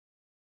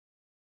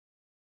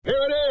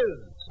Here it is!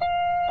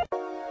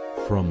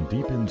 From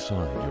deep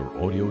inside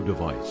your audio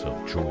device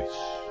of choice.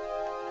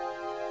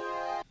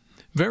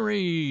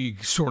 Very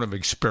sort of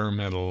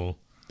experimental,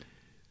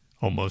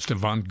 almost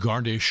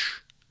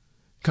avant-garde-ish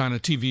kind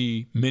of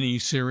TV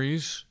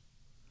mini-series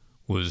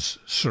was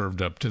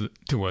served up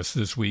to us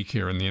this week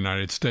here in the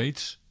United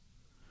States.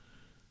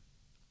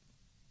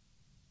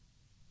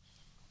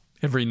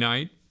 Every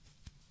night,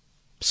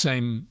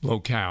 same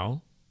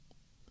locale,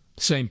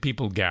 same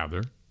people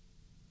gather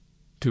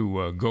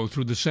to go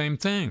through the same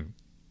thing,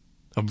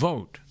 a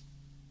vote.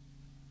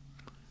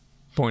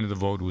 Point of the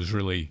vote was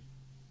really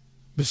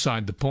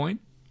beside the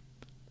point.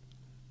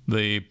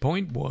 The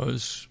point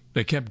was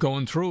they kept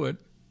going through it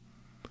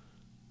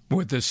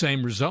with the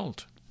same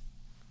result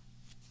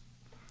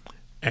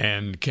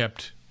and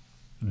kept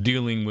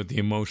dealing with the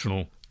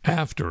emotional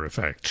after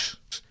effects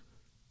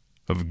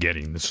of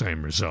getting the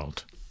same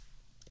result.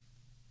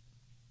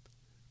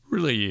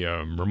 Really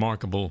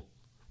remarkable,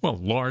 well,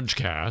 large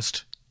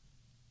cast.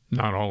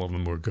 Not all of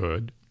them were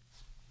good.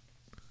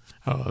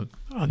 A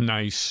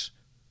nice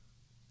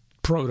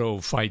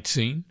proto-fight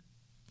scene,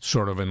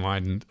 sort of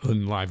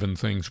enlivened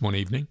things one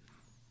evening.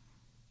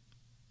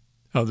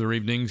 Other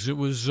evenings it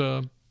was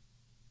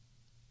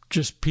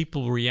just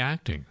people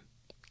reacting,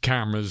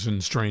 cameras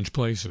in strange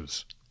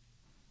places.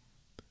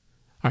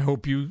 I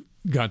hope you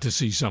got to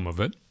see some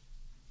of it.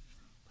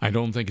 I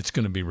don't think it's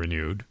going to be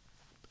renewed.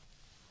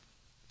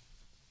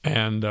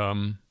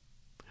 And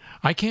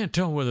I can't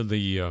tell whether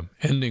the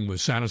ending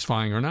was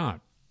satisfying or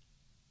not.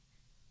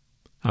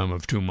 I'm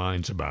of two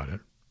minds about it.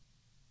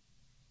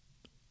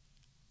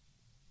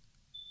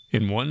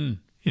 In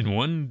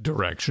one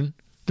direction,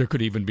 there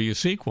could even be a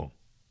sequel.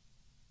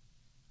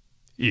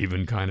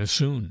 Even kind of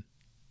soon.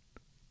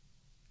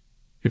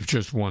 If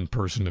just one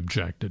person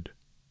objected.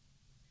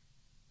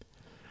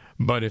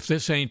 But if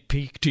this ain't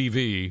peak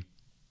TV,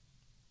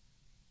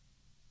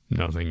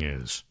 nothing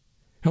is.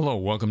 Hello,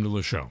 welcome to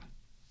the show.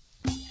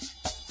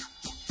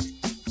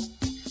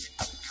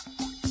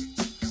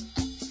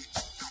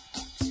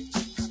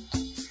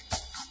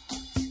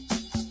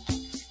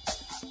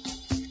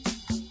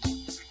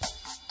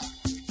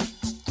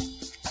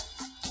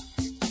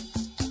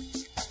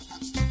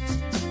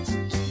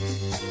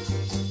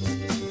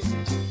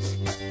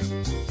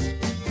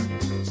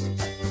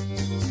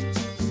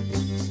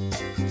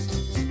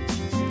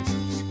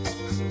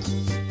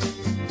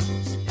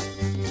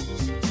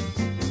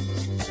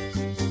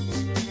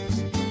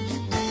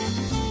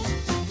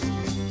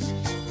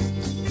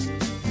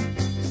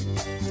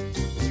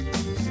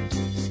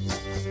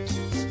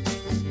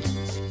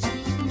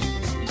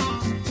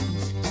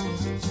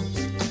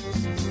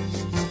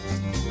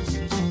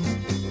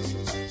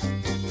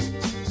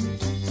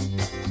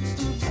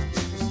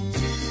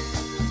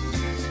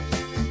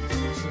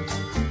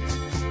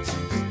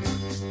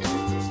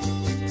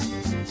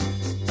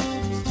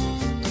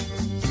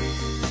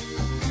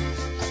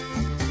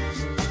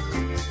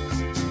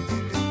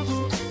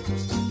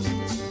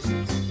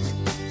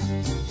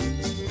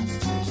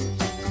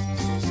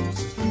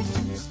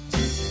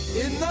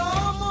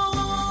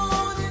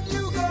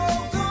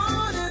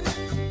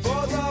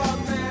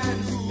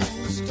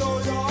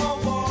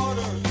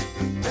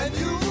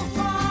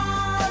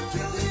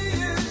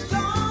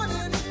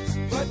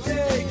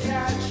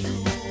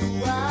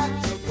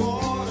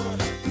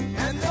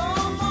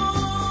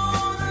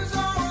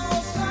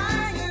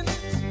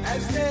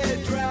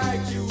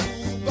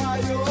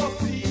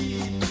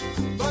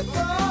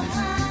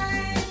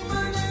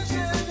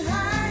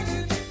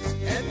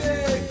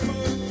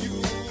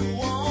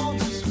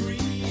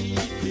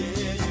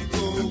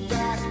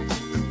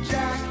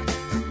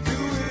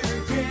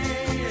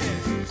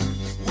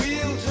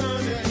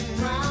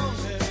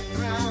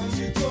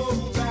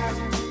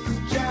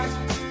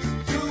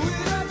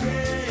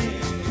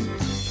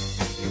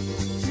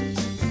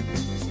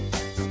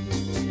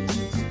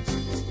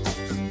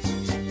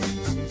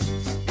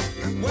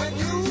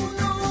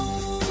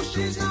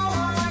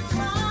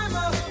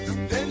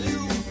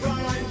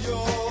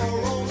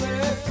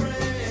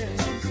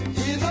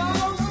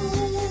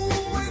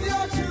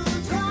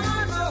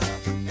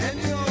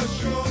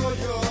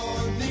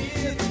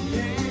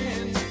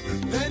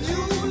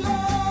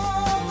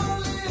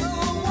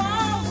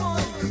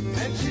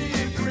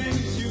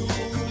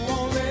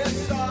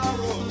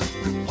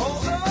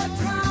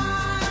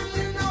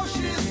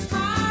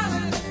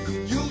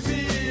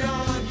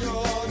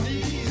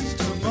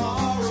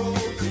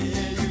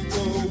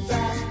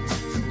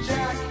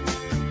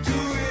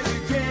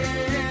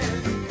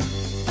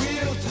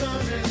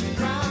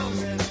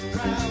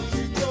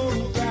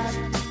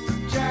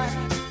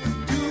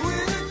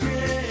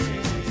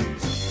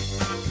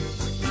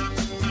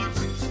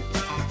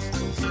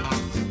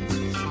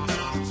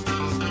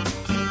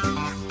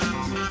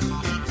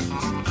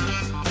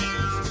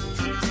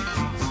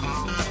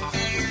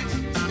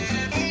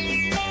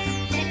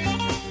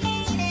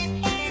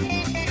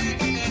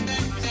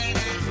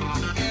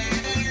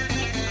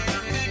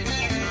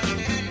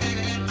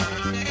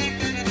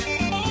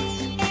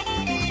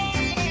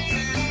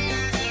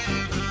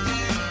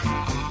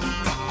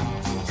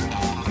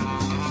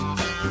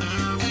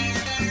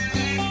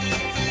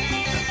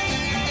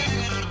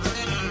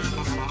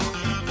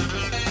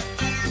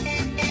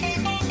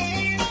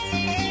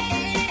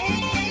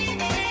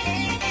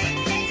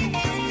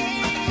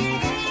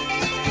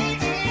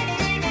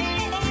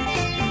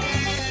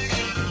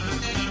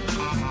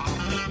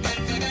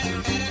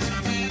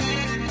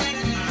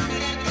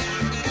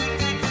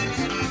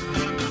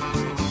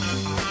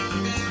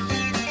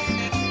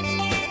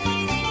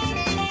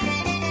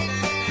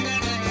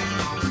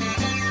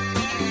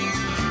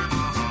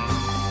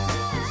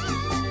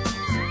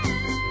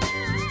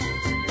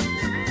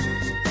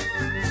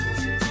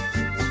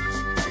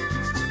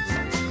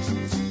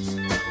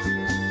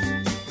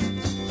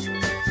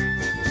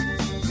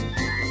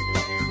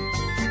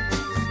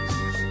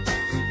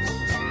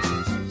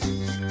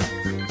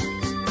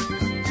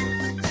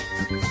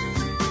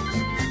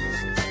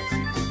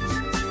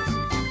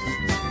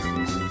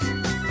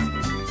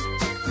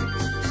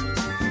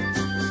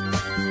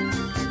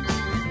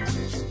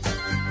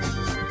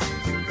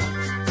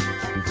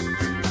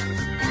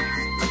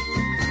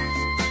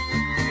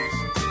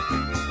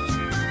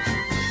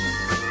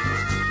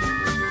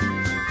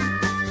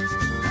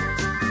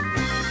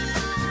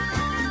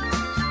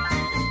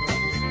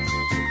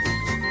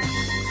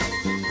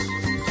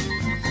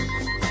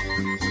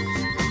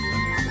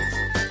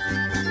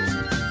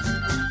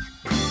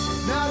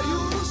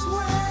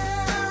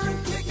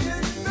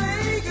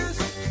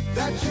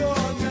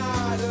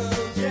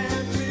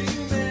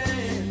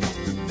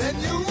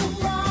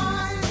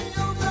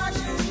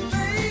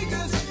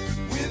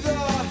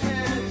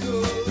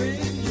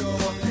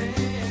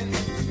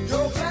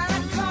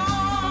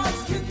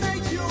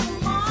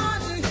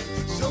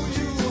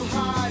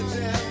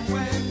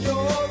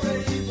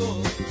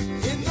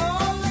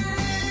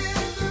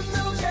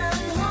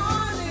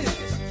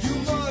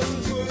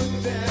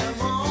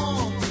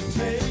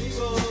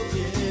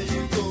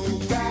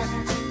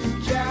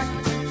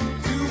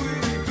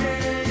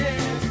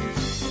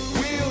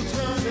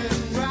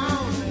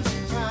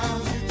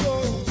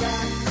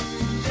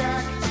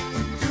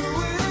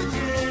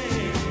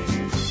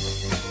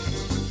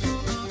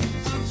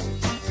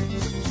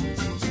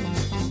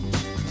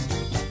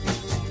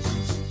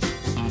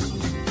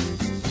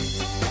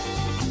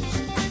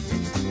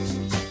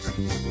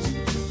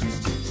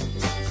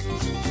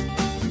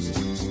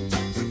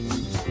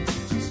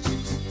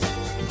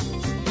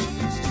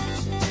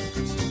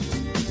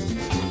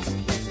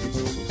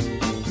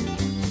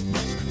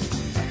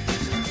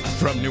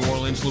 from New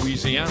Orleans,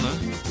 Louisiana,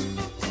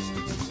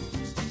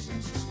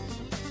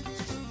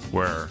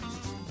 where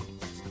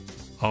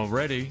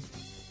already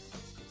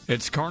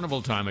it's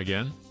carnival time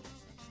again.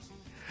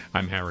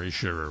 I'm Harry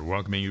Shearer,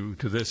 welcoming you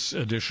to this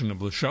edition of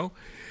the show.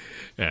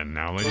 And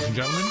now, ladies and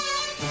gentlemen,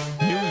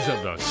 news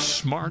of the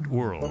smart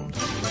world.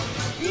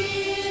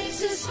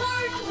 It's a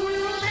smart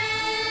world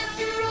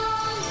after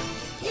all.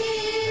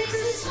 It's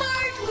a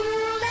smart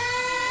world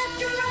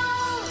after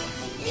all.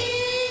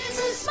 It's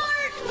a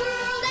smart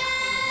world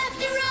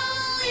after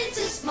all. It's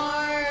a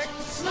smart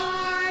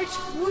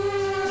world.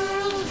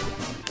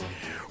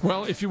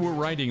 Well, if you were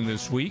writing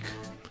this week,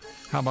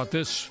 how about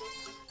this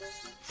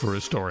for a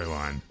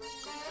storyline?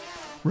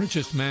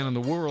 Richest man in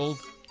the world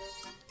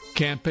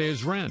can't pay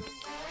his rent.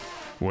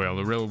 Well,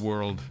 the real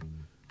world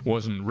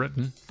wasn't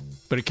written,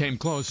 but it came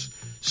close.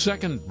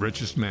 Second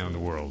richest man in the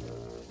world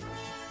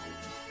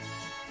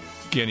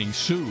getting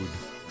sued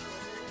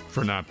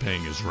for not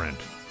paying his rent.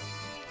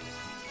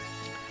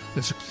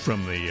 This is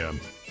from the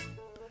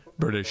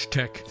British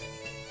tech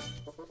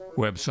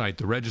website,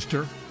 The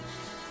Register.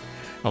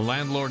 A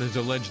landlord has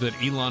alleged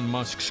that Elon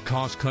Musk's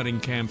cost-cutting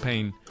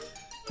campaign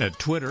at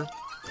Twitter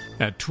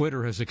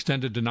has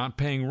extended to not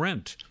paying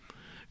rent,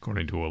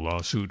 according to a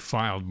lawsuit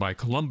filed by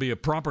Columbia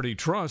Property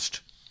Trust.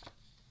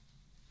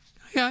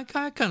 Yeah,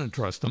 I kind of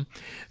trust them.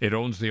 It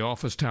owns the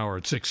office tower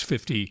at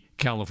 650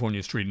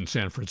 California Street in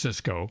San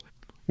Francisco,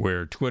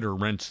 where Twitter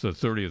rents the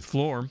 30th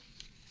floor.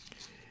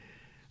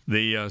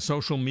 The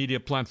social media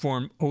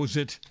platform owes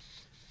it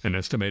an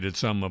estimated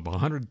sum of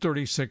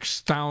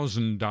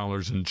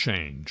 $136,000 in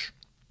change.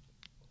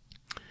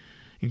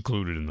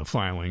 Included in the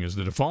filing is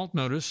the default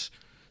notice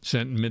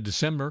sent in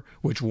mid-December,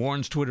 which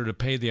warns Twitter to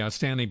pay the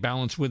outstanding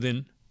balance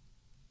within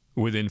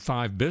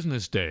 5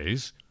 business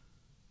days,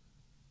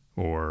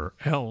 or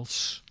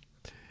else.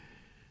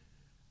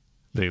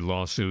 The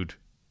lawsuit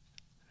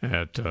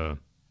at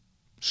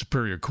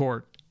Superior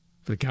Court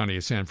for the County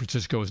of San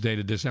Francisco is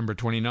dated December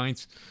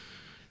 29th.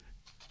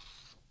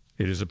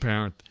 It's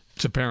apparent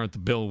the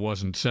bill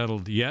wasn't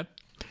settled yet.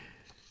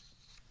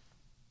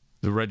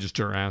 The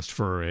Register asked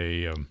for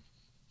a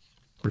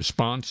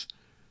response.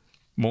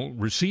 Won't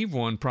receive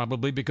one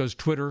probably because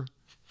Twitter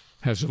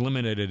has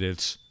eliminated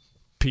its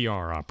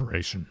PR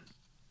operation.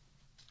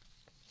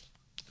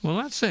 Well,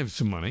 that saves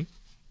some money.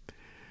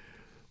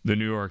 The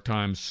New York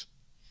Times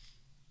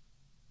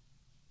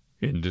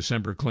in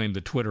December claimed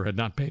that Twitter had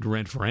not paid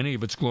rent for any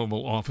of its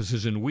global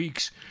offices in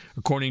weeks,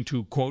 according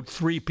to, quote,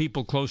 3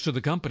 people close to the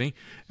company,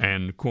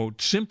 and,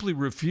 quote, simply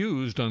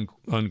refused,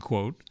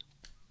 unquote,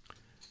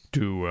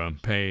 to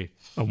pay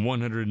a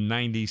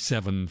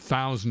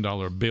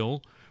 $197,000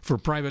 bill for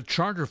private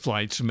charter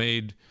flights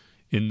made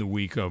in the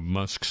week of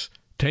Musk's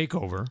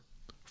takeover,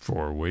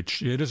 for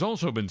which it has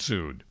also been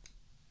sued.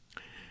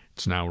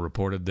 It's now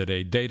reported that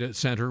a data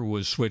center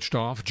was switched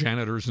off,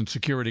 janitors and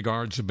security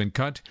guards have been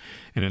cut,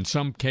 and in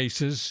some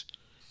cases,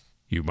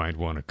 you might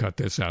want to cut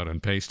this out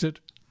and paste it,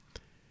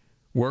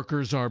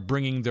 workers are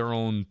bringing their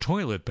own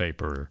toilet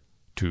paper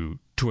to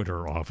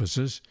Twitter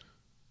offices,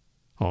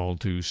 all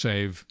to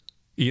save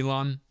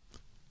Elon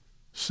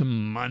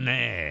some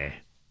money,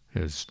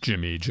 as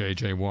Jimmy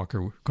J.J.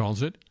 Walker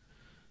calls it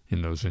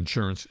in those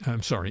insurance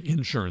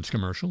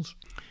commercials.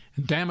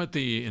 And damn it,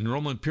 the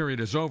enrollment period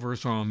is over,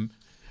 so I'm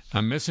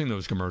missing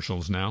those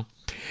commercials now.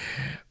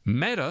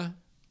 Meta,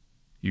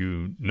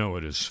 you know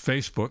it as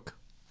Facebook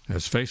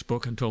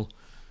until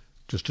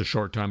just a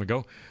short time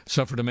ago,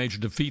 suffered a major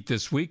defeat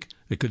this week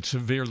that could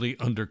severely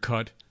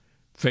undercut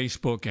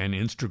Facebook and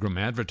Instagram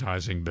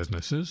advertising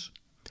businesses.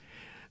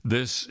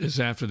 This is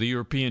after the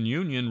European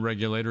Union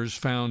regulators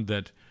found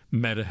that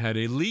Meta had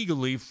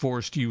illegally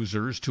forced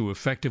users to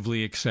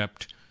effectively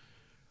accept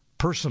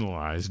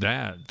personalized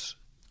ads.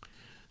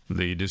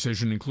 The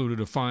decision included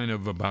a fine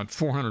of about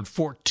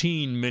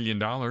 $414 million.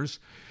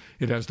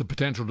 It has the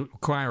potential to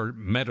require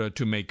Meta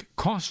to make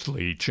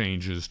costly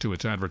changes to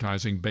its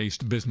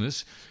advertising-based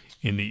business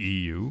in the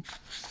EU,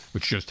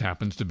 which just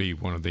happens to be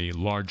one of the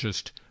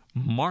largest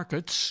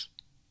markets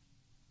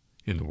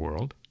in the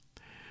world.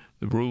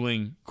 The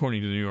ruling,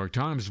 according to the New York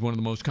Times, is one of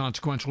the most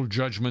consequential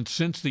judgments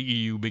since the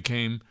EU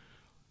became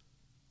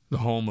the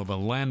home of a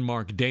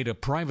landmark data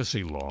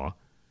privacy law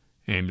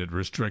aimed at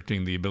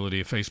restricting the ability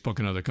of Facebook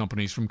and other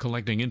companies from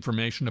collecting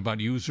information about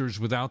users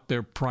without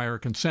their prior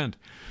consent.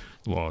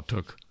 The law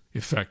took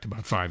effect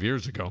about 5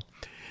 years ago.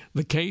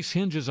 The case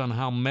hinges on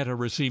how Meta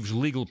receives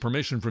legal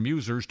permission from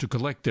users to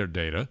collect their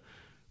data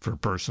for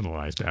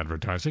personalized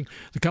advertising.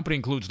 The company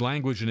includes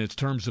language in its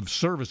terms of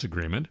service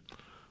agreement.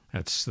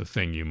 That's the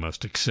thing you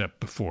must accept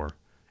before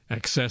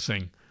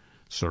accessing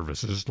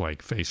services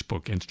like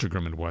Facebook,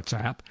 Instagram, and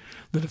WhatsApp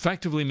that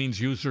effectively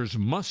means users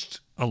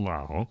must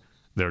allow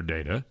their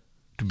data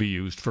to be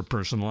used for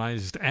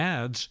personalized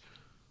ads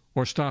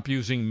or stop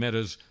using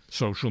Meta's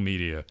social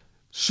media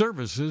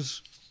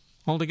services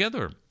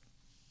altogether.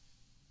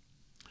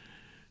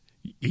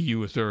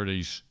 EU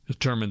authorities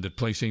determined that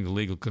placing the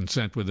legal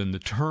consent within the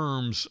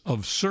terms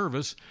of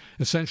service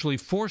essentially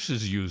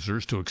forces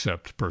users to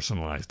accept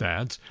personalized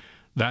ads.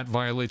 that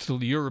violates the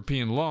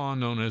European law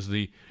known as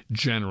the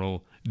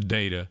General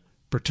Data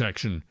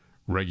Protection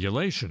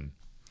Regulation,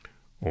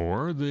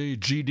 or the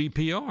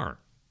GDPR,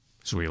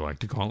 as we like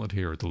to call it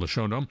here at the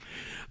Lashodome.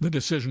 The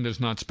decision does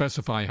not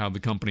specify how the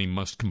company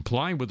must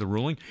comply with the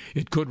ruling.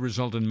 It could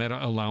result in Meta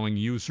allowing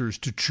users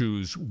to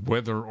choose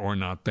whether or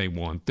not they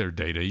want their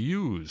data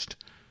used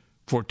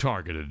for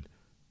targeted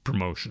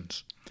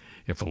promotions.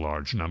 If a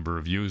large number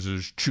of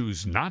users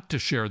choose not to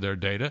share their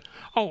data,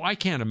 I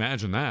can't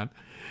imagine that.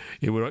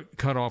 It would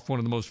cut off one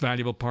of the most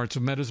valuable parts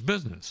of Meta's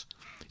business,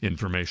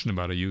 information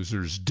about a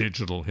user's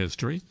digital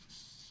history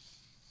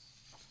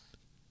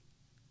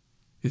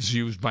is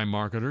used by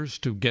marketers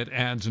to get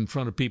ads in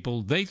front of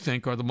people they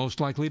think are the most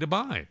likely to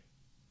buy.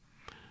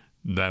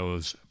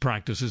 Those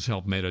practices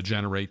helped Meta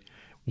generate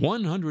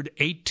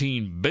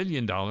 $118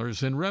 billion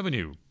in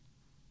revenue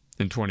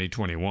in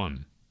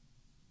 2021.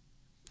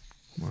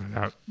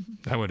 Well,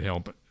 that would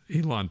help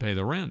Elon pay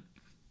the rent.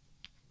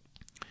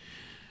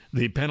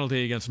 The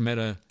penalty against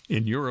Meta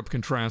in Europe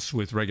contrasts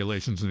with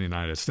regulations in the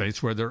United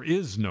States, where there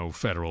is no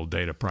federal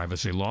data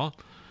privacy law.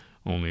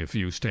 Only a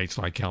few states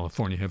like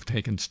California have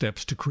taken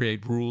steps to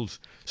create rules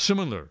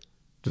similar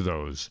to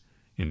those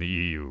in the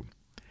EU.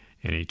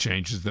 Any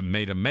changes that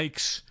Meta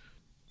makes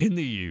in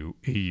the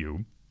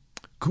EU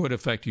could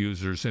affect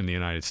users in the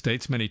United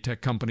States. Many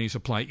tech companies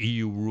apply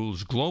EU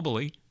rules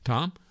globally,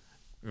 Tom?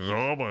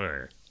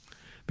 Globally.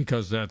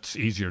 Because that's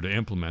easier to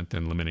implement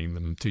than limiting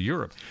them to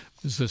Europe.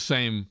 It's the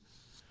same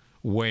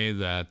way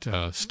that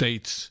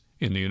states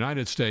in the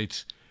United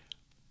States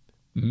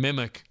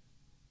mimic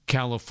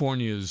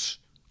California's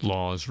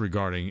laws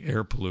regarding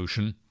air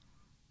pollution,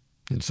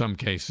 in some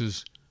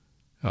cases,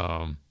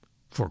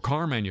 for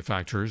car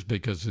manufacturers,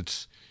 because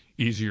it's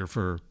easier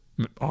for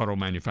auto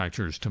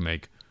manufacturers to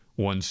make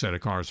one set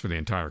of cars for the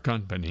entire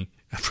company,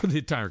 for the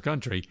entire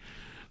country,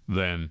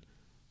 than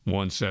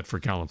one set for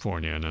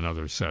California and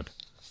another set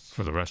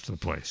for the rest of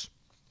the place.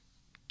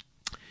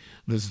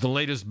 This is the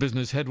latest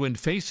business headwind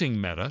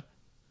facing Meta.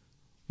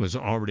 Was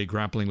already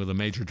grappling with a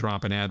major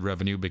drop in ad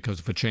revenue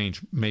because of a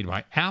change made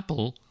by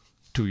Apple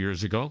 2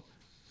 years ago.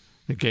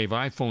 It gave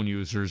iPhone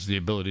users the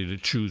ability to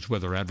choose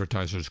whether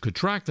advertisers could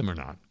track them or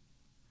not.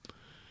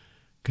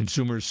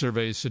 Consumer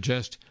surveys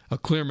suggest a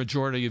clear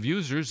majority of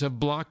users have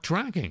blocked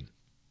tracking.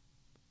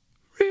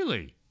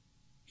 Really?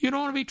 You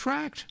don't want to be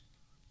tracked?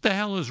 The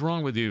hell is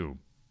wrong with you?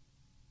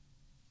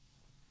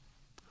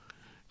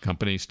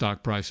 Company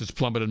stock prices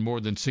plummeted more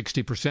than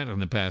 60% in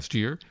the past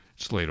year.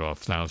 It's laid off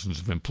thousands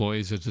of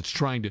employees as it's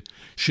trying to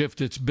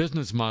shift its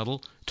business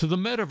model to the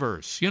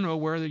metaverse. You know,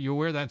 where you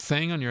wear that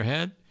thing on your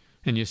head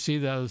and you see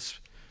those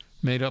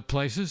made-up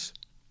places.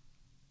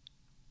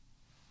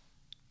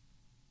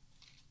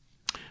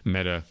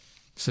 Meta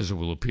says it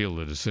will appeal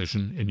the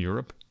decision in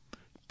Europe.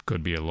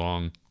 Could be a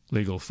long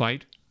legal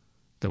fight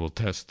that will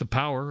test the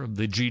power of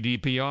the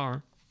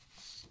GDPR.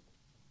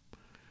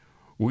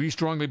 We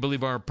strongly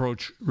believe our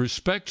approach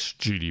respects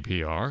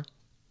GDPR,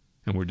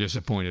 and we're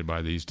disappointed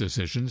by these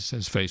decisions,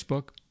 says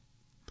Facebook.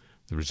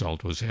 The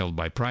result was hailed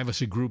by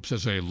privacy groups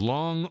as a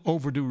long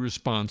overdue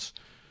response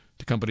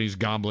to companies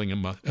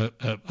gobbling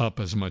up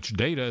as much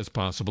data as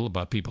possible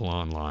about people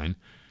online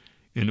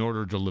in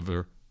order to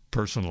deliver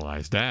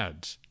personalized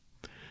ads.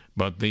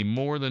 But the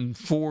more than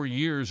 4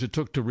 years it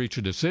took to reach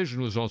a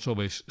decision was also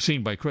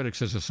seen by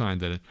critics as a sign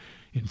that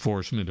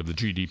enforcement of the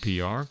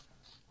GDPR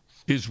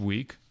is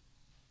weak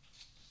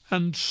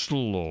and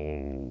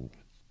slow.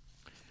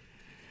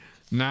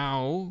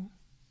 Now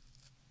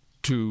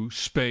to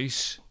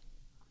space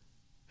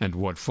and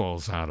what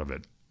falls out of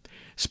it.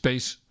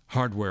 Space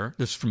hardware,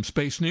 this is from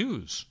Space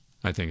News.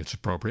 I think it's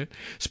appropriate.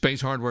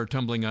 Space hardware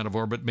tumbling out of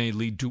orbit may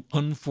lead to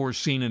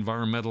unforeseen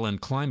environmental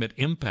and climate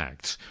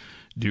impacts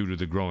due to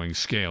the growing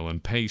scale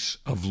and pace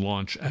of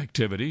launch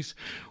activities.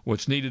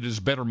 What's needed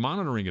is better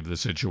monitoring of the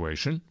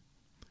situation,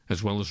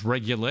 as well as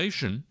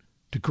regulation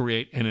to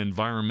create an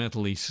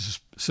environmentally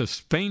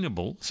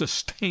sustainable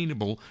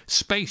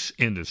space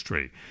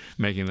industry.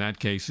 Making that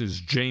case is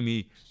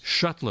Jamie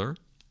Shuttler,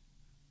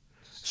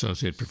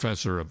 Associate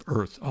Professor of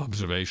Earth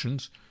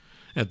Observations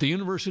at the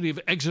University of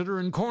Exeter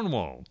in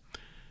Cornwall.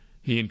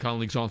 He and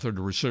colleagues authored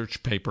a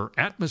research paper,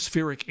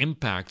 Atmospheric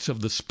Impacts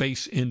of the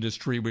Space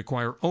Industry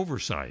Require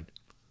Oversight,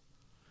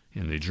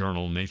 in the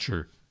journal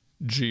Nature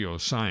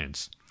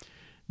Geoscience.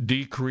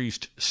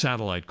 Decreased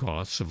satellite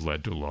costs have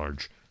led to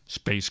large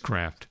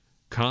spacecraft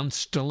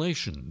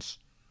constellations,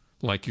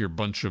 like your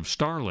bunch of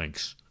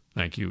Starlinks.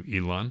 Thank you,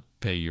 Elon.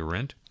 Pay your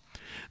rent.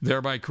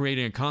 Thereby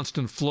creating a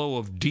constant flow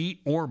of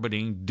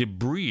deorbiting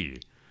debris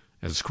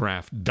as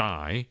craft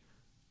die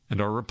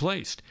and are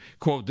replaced.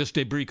 Quote, this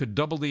debris could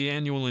double the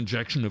annual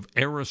injection of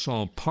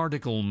aerosol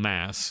particle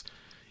mass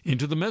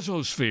into the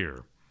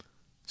mesosphere,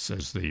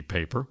 says the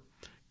paper,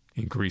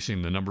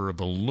 increasing the number of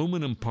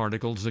aluminum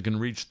particles that can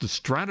reach the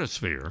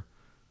stratosphere,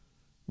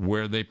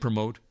 where they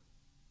promote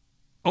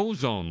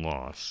ozone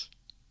loss.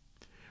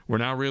 We're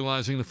now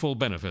realizing the full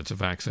benefits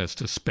of access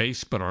to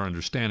space, but our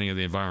understanding of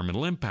the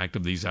environmental impact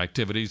of these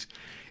activities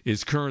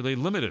is currently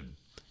limited,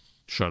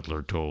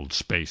 Shuttler told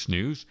Space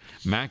News.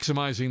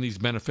 Maximizing these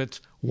benefits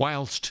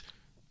whilst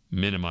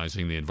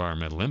minimizing the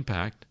environmental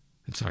impact,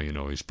 that's how you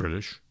know he's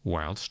British,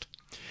 whilst,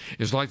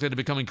 is likely to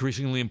become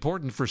increasingly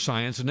important for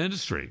science and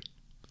industry.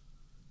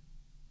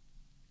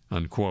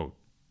 Unquote.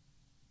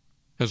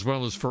 As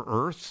well as for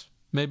Earth,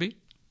 maybe?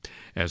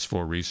 As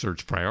for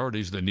research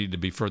priorities that need to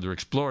be further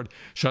explored,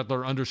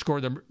 Shuttler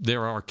underscored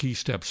there are key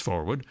steps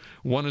forward.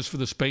 One is for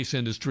the space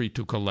industry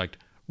to collect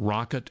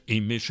rocket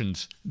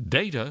emissions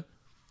data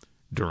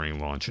during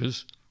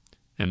launches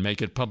and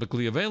make it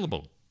publicly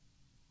available.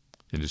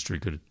 Industry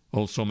could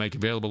also make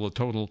available the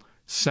total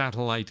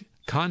satellite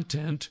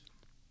content,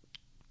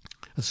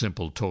 a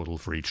simple total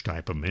for each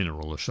type of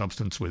mineral or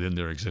substance within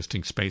their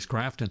existing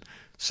spacecraft and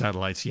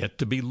satellites yet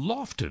to be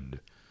lofted.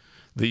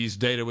 These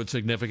data would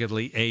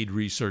significantly aid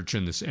research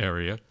in this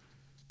area,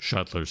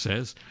 Shuttler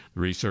says. The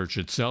research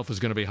itself is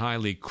going to be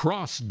highly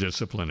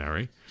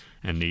cross-disciplinary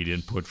and need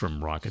input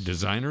from rocket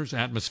designers,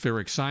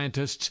 atmospheric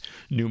scientists,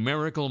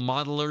 numerical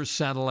modelers,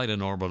 satellite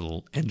and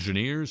orbital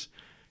engineers,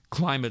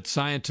 climate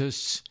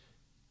scientists,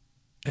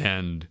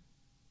 and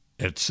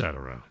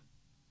etc.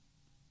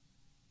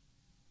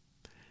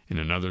 In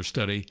another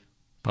study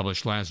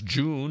published last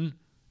June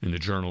in the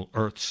journal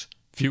Earth's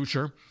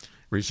Future,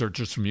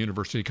 researchers from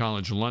University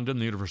College London,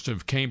 the University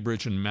of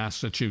Cambridge, and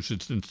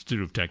Massachusetts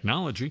Institute of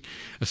Technology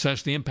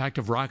assessed the impact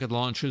of rocket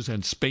launches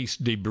and space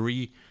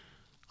debris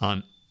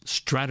on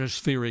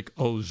stratospheric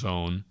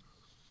ozone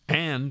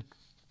and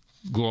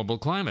global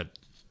climate.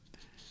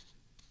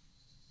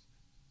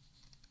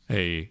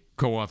 A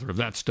co-author of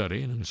that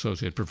study and an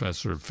associate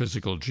professor of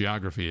physical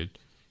geography at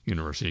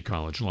University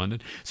College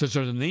London says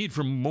there's a need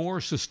for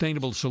more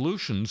sustainable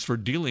solutions for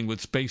dealing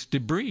with space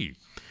debris.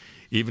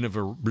 Even if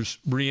a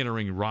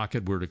re-entering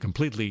rocket were to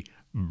completely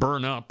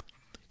burn up,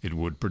 it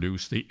would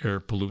produce the air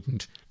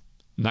pollutant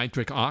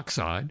nitric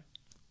oxide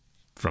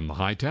from the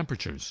high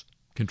temperatures,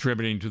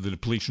 contributing to the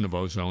depletion of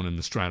ozone in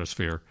the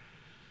stratosphere.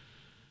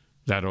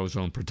 That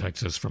ozone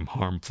protects us from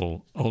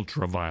harmful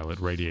ultraviolet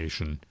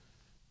radiation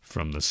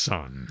from the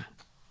sun,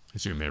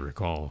 as you may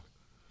recall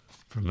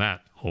from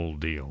that whole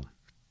deal.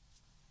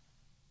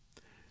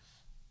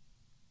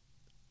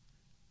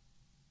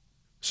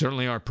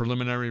 Certainly, our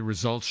preliminary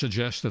results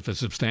suggest that the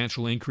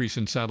substantial increase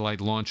in satellite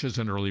launches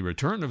and early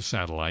return of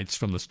satellites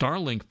from the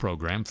Starlink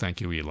program, thank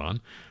you,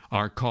 Elon,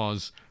 are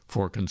cause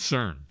for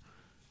concern,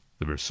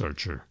 the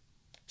researcher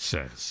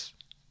says.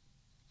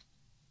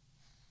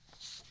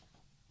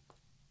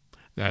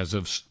 As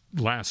of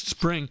last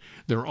spring,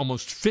 there are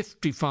almost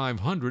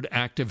 5,500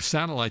 active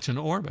satellites in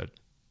orbit.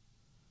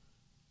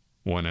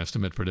 One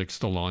estimate predicts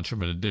the launch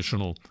of an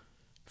additional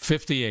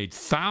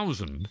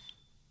 58,000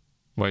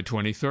 by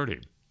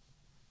 2030.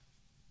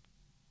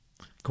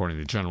 According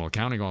to the General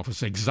Accounting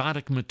Office,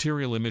 exotic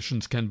material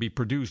emissions can be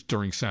produced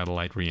during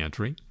satellite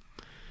reentry.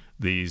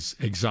 These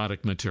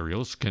exotic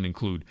materials can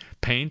include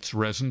paints,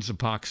 resins,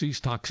 epoxies,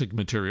 toxic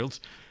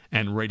materials,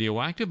 and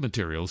radioactive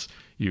materials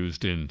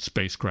used in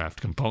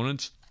spacecraft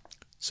components,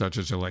 such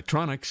as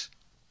electronics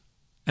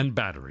and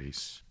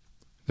batteries.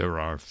 There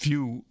are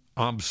few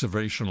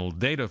observational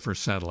data for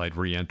satellite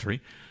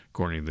reentry,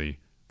 according to the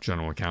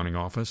General Accounting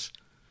Office.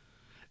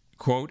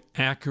 Quote,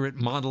 accurate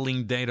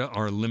modeling data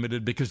are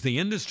limited because the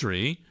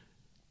industry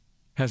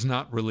has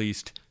not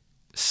released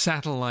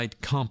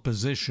satellite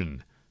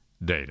composition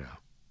data,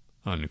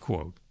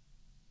 unquote.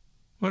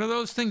 What are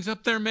those things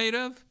up there made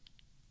of?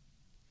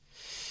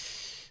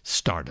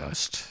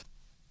 Stardust.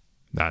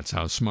 That's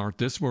how smart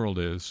this world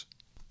is.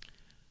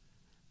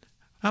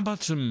 How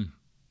about some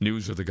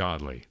news of the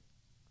godly?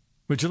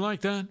 Would you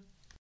like that?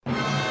 All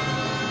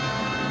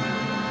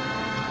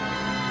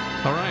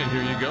right,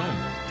 here you go.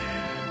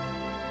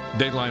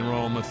 Dateline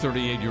Rome, a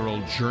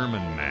 38-year-old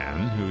German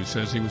man who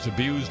says he was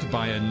abused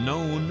by a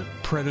known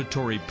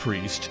predatory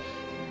priest,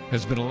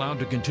 has been allowed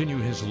to continue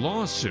his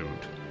lawsuit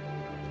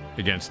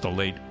against the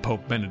late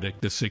Pope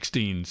Benedict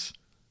XVI's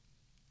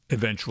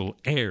eventual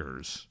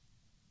heirs.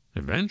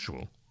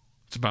 Eventual?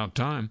 It's about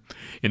time.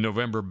 In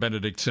November,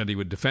 Benedict said he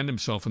would defend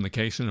himself in the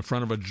case in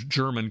front of a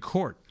German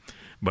court,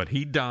 but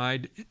he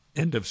died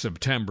end of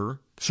December,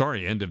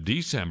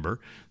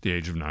 the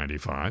age of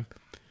 95.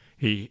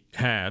 He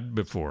had,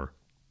 before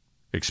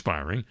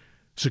expiring,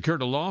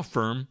 secured a law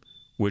firm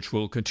which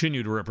will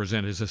continue to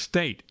represent his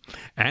estate.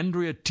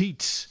 Andrea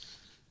Tietz,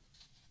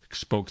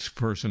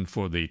 spokesperson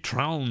for the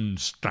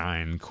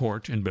Traunstein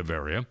court in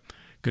Bavaria,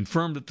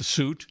 confirmed that the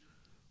suit,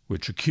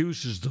 which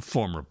accuses the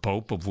former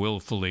pope of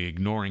willfully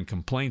ignoring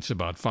complaints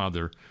about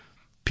Father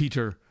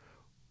Peter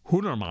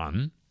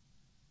Hunermann,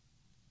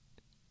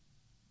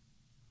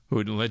 who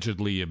had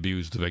allegedly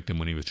abused the victim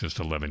when he was just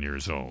 11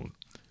 years old.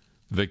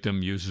 The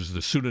victim uses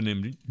the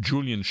pseudonym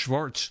Julian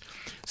Schwartz,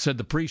 said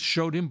the priest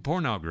showed him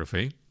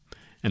pornography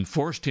and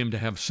forced him to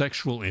have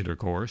sexual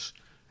intercourse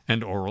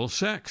and oral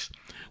sex.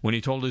 When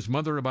he told his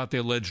mother about the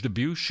alleged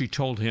abuse, she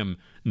told him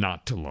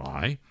not to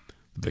lie.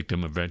 The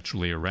victim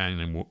eventually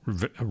ran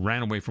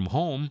away from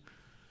home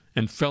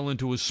and fell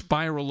into a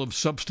spiral of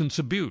substance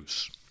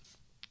abuse.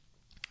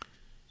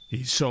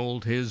 He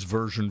sold his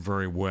version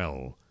very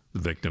well the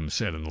victim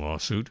said in the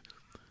lawsuit.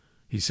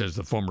 He says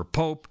the former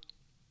pope,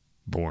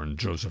 born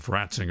Joseph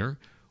Ratzinger,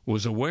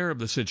 was aware of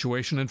the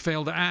situation and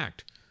failed to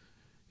act.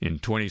 In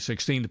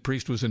 2016, the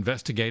priest was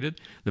investigated.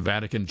 The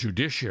Vatican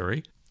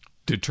judiciary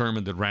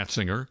determined that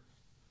Ratzinger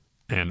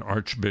and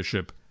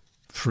Archbishop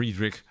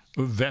Friedrich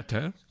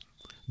Vetter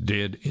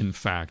did, in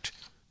fact,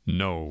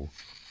 know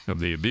of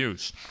the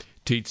abuse.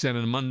 Teat said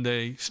in a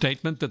Monday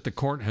statement that the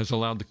court has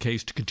allowed the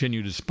case to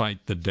continue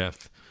despite the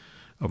death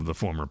of the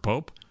former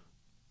pope.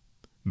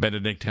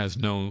 Benedict has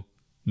no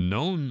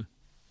known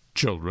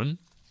children,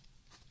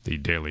 the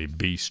Daily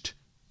Beast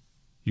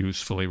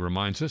usefully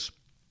reminds us.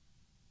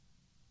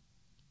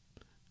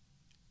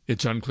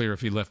 It's unclear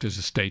if he left his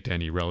estate to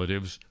any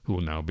relatives who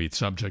will now be the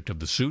subject of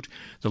the suit.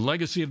 The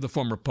legacy of the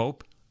former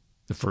pope,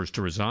 the first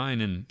to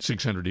resign in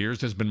 600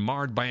 years, has been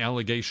marred by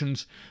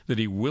allegations that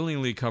he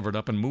willingly covered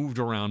up and moved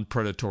around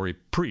predatory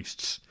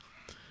priests.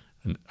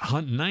 A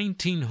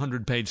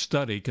 1,900-page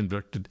study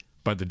conducted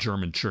by the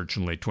German church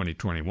in late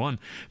 2021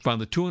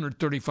 found that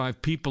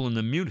 235 people in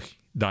the Munich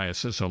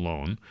diocese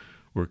alone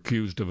were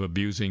accused of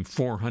abusing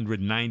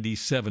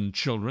 497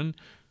 children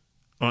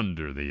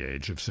under the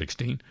age of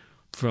 16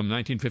 from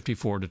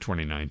 1954 to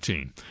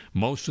 2019.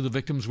 Most of the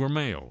victims were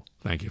male.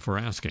 Thank you for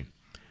asking.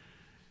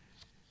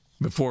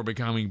 Before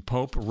becoming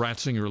pope,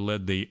 Ratzinger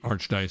led the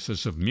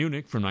Archdiocese of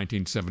Munich from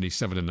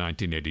 1977 to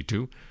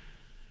 1982.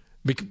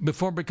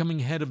 Before becoming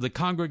head of the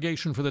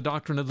Congregation for the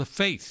Doctrine of the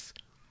Faith,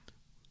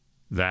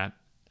 that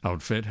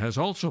outfit has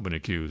also been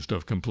accused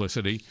of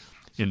complicity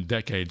in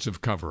decades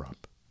of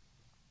cover-up.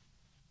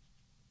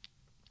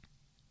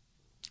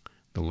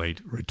 The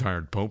late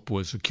retired pope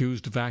was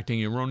accused of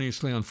acting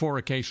erroneously on 4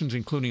 occasions,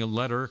 including a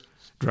letter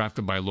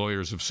drafted by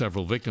lawyers of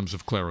several victims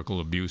of clerical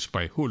abuse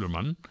by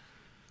Hüllermann,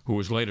 who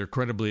was later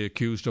credibly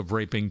accused of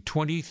raping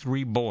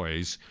 23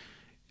 boys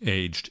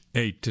aged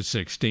 8 to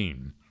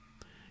 16.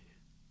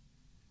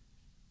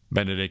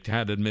 Benedict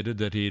had admitted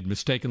that he had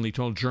mistakenly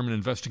told German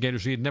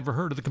investigators he had never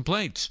heard of the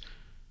complaints,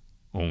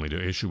 only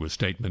to issue a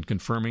statement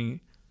confirming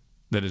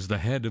that as the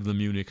head of the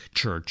Munich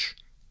church,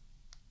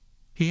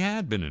 he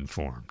had been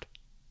informed.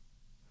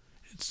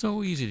 It's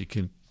so easy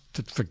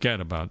to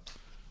forget about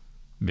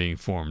being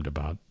informed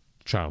about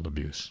child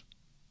abuse,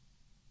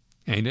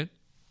 ain't it?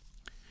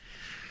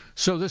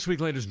 So this week,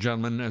 ladies and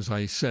gentlemen, as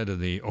I said in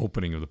the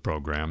opening of the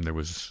program, there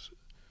was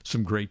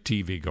some great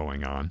TV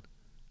going on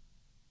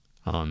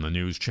the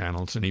news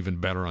channels, and even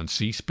better on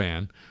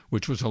C-SPAN,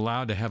 which was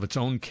allowed to have its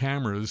own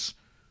cameras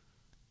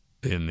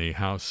in the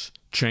House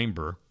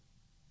chamber,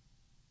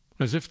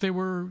 as if they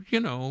were,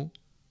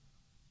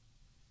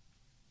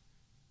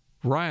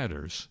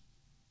 rioters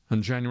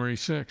on January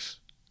 6th.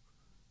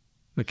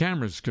 The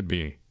cameras could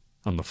be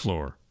on the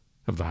floor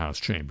of the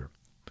House chamber,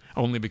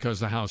 only because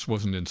the House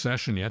wasn't in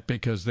session yet,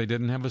 because they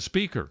didn't have a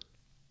speaker.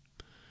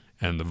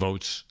 And the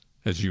votes,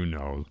 as you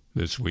know,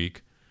 this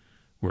week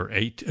were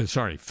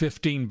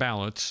 15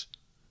 ballots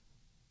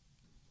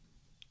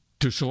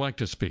to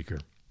select a speaker.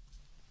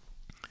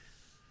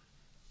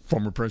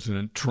 Former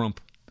President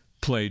Trump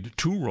played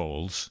 2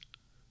 roles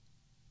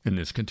in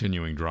this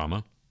continuing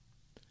drama.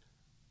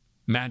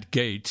 Matt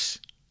Gaetz,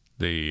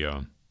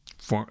 the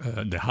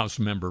House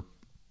member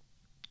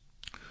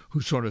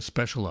who sort of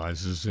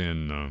specializes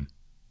in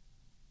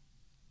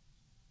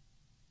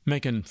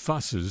making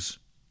fusses,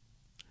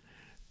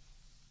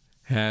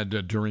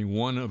 had during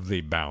one of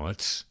the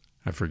ballots,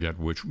 I forget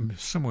which,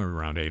 somewhere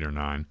around 8 or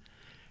 9,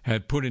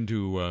 had put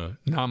into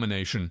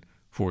nomination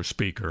for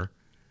Speaker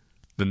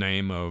the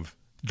name of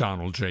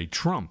Donald J.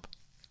 Trump.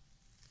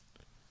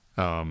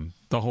 The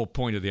whole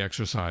point of the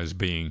exercise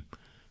being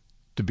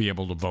to be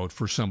able to vote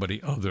for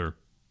somebody other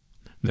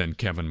than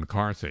Kevin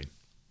McCarthy,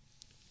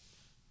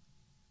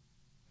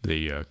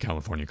 the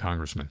California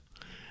congressman.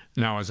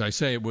 Now, as I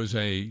say, it was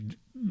a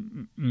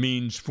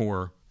means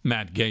for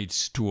Matt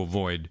Gaetz to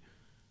avoid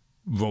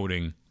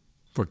voting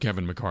for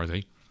Kevin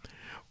McCarthy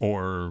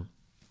or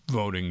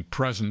voting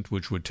present,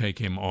 which would take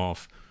him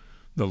off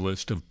the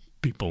list of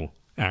people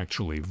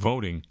actually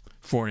voting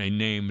for a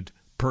named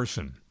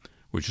person,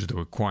 which is the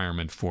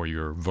requirement for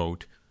your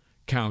vote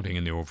counting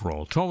in the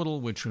overall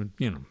total, which,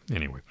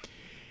 anyway.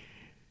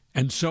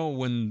 And so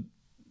when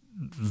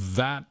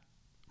that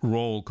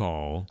roll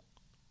call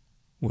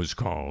was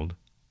called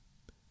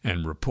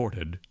and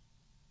reported,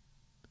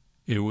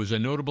 it was a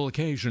notable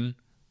occasion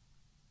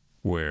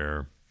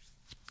where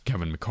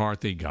Kevin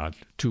McCarthy got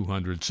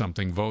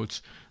 200-something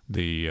votes.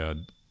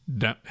 The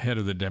head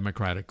of the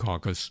Democratic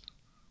caucus,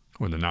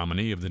 or the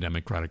nominee of the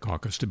Democratic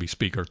caucus to be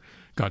Speaker,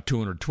 got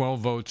 212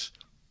 votes.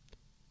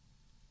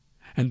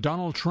 And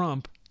Donald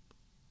Trump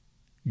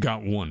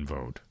got 1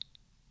 vote.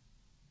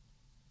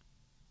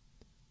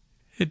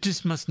 It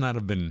just must not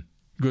have been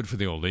good for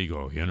the old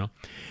ego,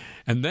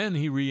 And then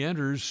he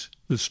re-enters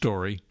the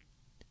story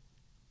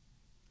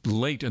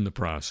late in the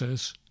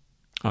process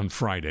on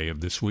Friday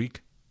of this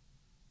week,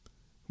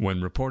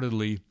 when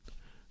reportedly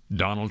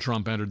Donald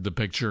Trump entered the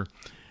picture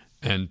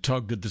and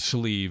tugged at the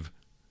sleeve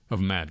of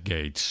Matt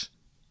Gaetz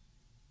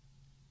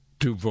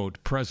to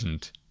vote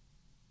present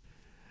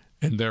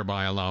and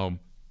thereby allow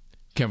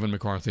Kevin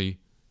McCarthy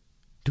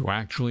to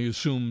actually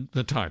assume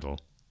the title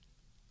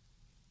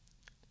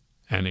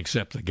and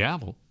accept the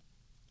gavel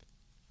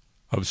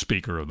of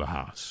Speaker of the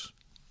House.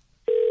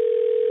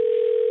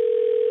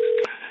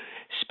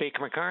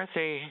 Speaker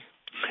McCarthy.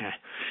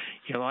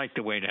 You like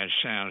the way that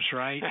sounds,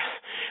 right?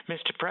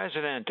 Mr.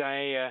 President,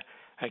 I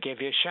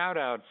gave you a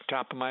shout-out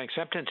top of my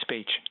acceptance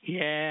speech.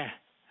 Yeah,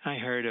 I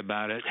heard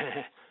about it.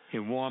 It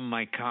warmed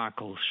my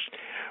cockles.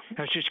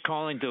 I was just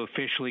calling to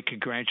officially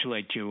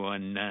congratulate you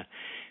on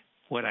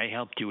what I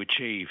helped you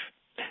achieve.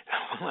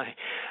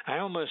 I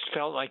almost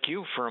felt like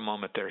you for a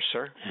moment there,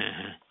 sir.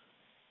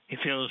 It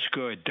feels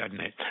good,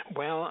 doesn't it?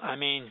 Well, I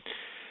mean,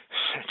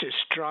 such a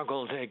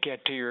struggle to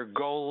get to your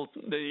goal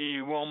that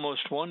you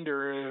almost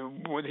wonder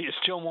whether you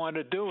still want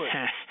to do it.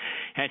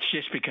 That's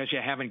just because you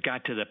haven't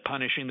got to the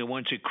punishing the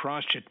ones who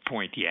crossed it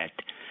point yet.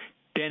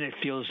 Then it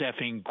feels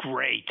effing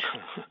great.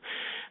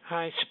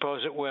 I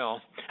suppose it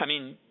will. I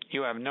mean,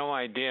 you have no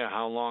idea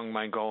how long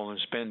my goal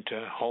has been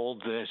to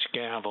hold this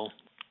gavel.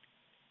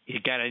 You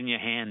got it in your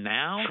hand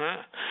now?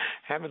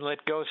 Haven't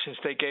let go since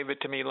they gave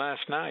it to me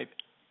last night.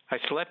 I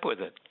slept with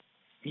it.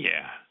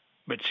 Yeah,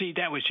 but see,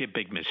 that was your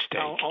big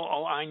mistake.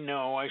 Oh, I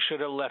know. I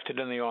should have left it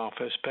in the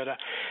office, but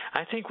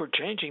I think we're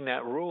changing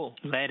that rule.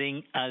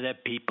 Letting other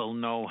people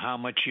know how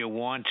much you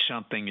want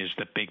something is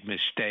the big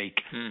mistake.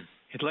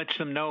 It lets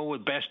them know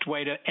the best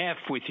way to F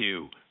with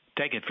you.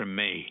 Take it from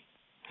me.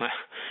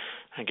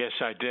 I guess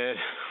I did.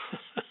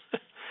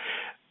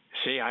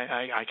 See,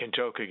 I can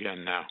joke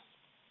again now.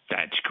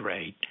 That's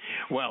great.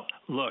 Well,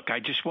 look, I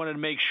just wanted to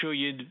make sure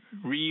you'd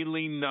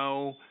really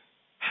know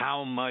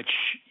how much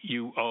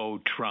you owe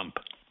Trump.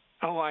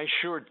 Oh, I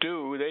sure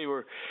do. They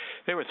were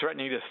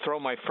threatening to throw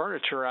my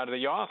furniture out of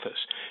the office.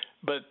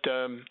 But,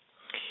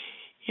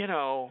 you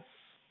know.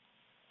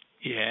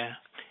 Yeah?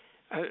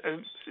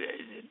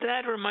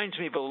 That reminds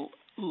me of a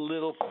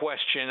little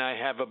question I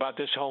have about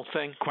this whole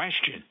thing.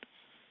 Question?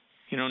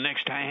 You know,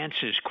 next to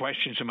answers,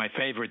 questions are my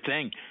favorite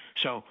thing.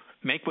 So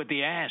make what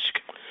they ask.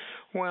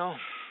 Well,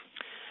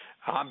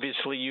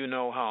 obviously you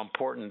know how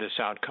important this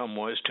outcome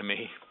was to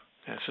me.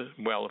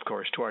 Well, of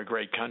course, to our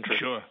great country.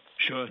 Sure.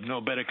 No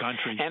better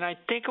country. And I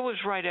think it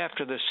was right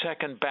after the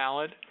second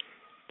ballot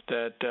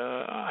that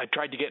I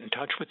tried to get in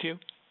touch with you.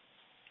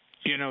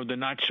 You know, the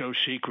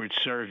not-so-secret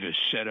service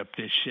set up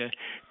this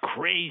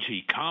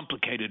crazy,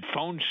 complicated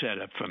phone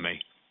setup for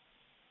me.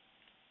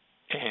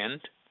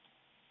 And?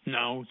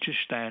 No,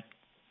 just that.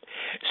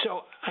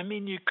 So, I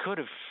mean, you could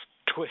have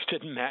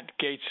twisted Matt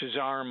Gaetz's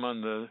arm on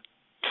the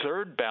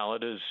third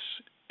ballot as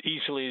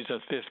easily as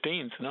the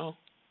 15th, no?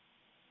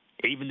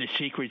 Even the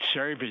Secret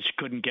Service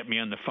couldn't get me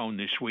on the phone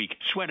this week.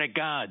 Swear to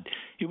God,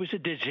 it was a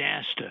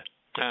disaster.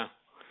 Well,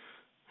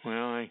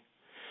 I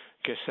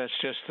guess that's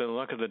just the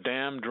luck of the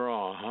damn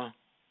draw, huh?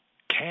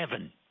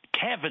 Kevin,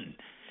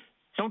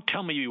 don't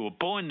tell me you were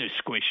born this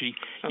squishy.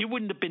 You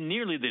wouldn't have been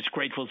nearly this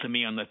grateful to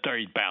me on the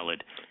third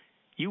ballot.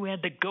 You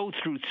had to go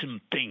through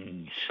some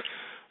things.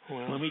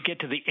 When we get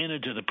to the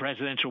innards of the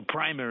presidential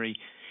primary,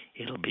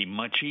 it'll be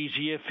much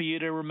easier for you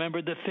to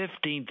remember the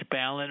 15th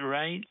ballot,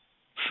 right?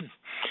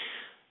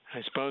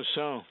 I suppose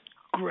so.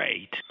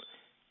 Great.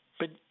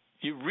 But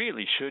you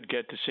really should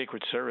get the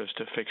Secret Service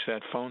to fix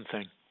that phone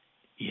thing.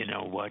 You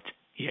know what?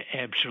 You're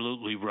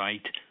absolutely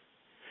right.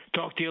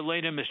 Talk to you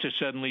later, Mr.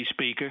 Suddenly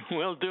Speaker.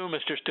 Will do,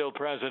 Mr. Still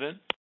President.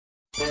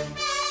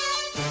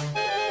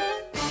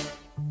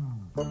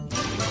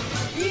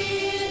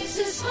 It's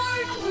a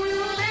smart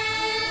world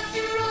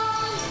after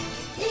all.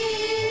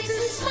 It's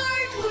a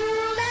smart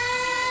world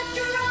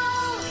after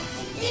all.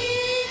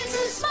 It's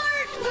a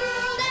smart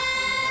world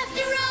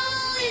after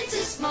all. It's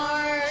a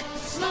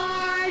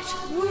smart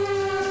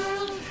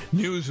world.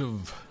 News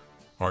of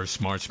our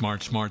smart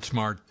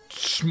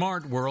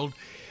world.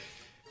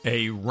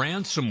 A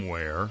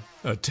ransomware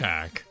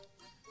attack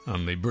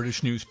on the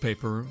British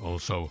newspaper,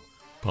 also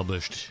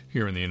published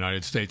here in the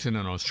United States and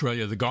in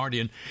Australia, The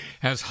Guardian,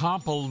 has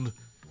hobbled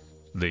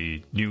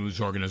the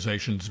news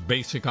organization's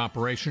basic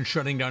operation,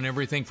 shutting down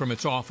everything from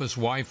its office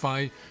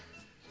Wi-Fi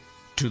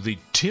to the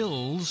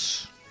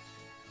tills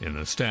in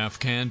the staff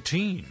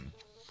canteen.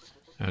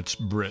 That's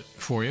Brit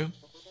for you.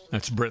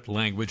 That's Brit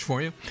language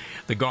for you.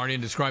 The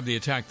Guardian described the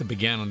attack that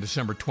began on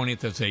December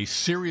 20th as a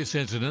serious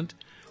incident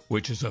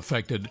which has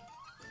affected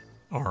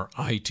our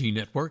IT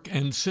network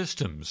and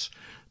systems.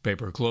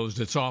 Paper closed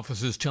its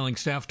offices, telling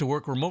staff to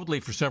work remotely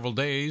for several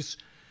days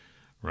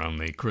around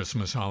the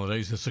Christmas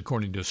holidays. That's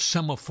according to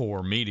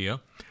Semaphore Media.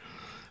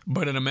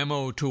 But in a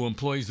memo to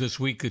employees this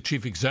week, the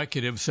chief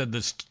executive said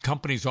the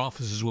company's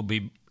offices will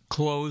be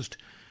closed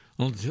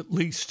until at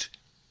least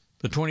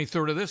the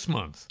 23rd of this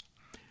month.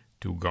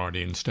 Two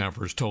Guardian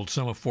staffers told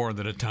Semaphore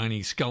that a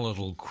tiny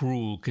skeletal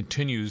crew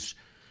continues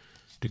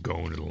to go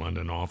into the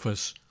London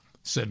office.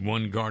 Said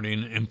one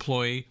Guardian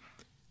employee,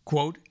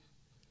 quote,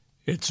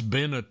 "It's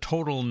been a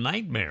total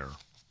nightmare,"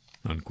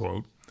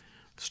 unquote.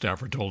 The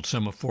staffer told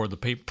Semaphore the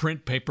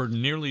print paper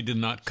nearly did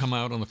not come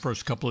out on the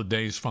first couple of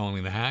days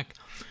following the hack.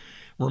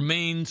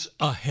 Remains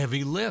a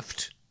heavy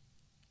lift.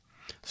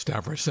 The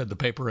staffer said the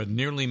paper had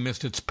nearly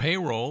missed its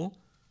payroll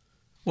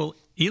Well,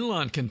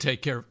 Elon can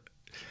take care.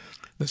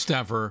 The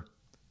staffer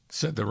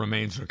said the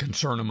remains are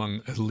concern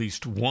among at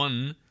least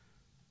one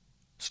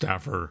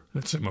staffer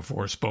that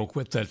Semaphore spoke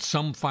with that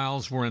some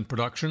files were in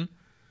production.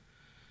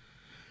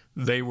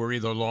 They were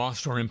either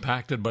lost or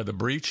impacted by the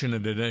breach. In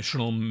an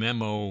additional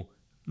memo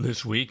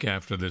this week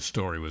after this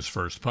story was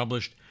first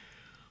published,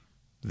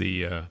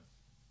 the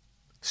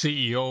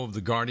CEO of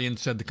The Guardian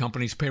said the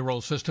company's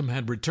payroll system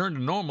had returned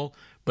to normal,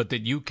 but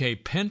that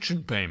UK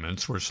pension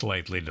payments were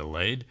slightly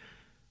delayed.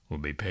 Will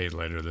be paid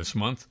later this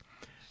month.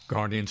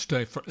 Guardian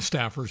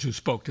staffers who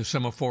spoke to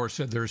Semaphore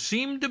said there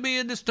seemed to be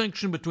a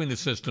distinction between the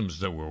systems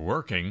that were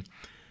working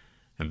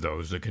and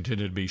those that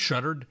continued to be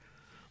shuttered.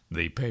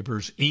 The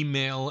paper's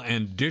email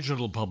and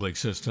digital public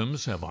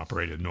systems have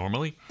operated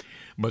normally,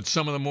 but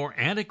some of the more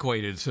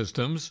antiquated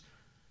systems,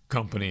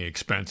 company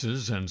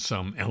expenses, and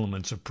some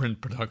elements of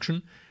print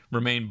production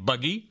remain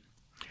buggy.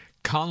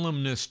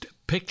 Columnist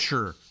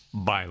picture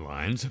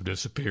bylines have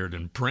disappeared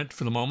in print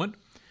for the moment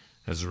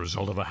as a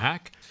result of a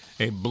hack,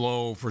 a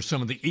blow for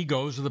some of the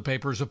egos of the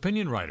paper's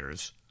opinion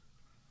writers.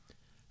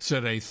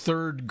 Said a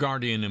third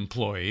Guardian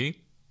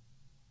employee,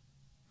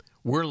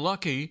 "We're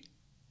lucky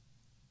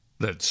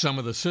that some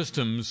of the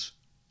systems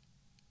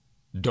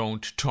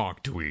don't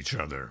talk to each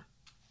other."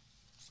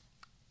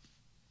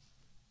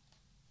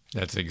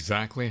 That's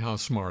exactly how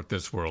smart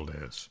this world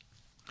is.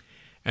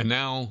 And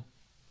now,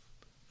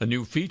 a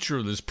new feature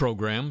of this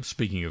program,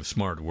 speaking of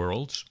smart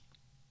worlds,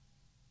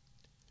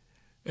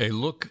 a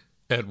look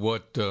at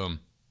what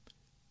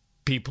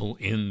people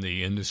in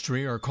the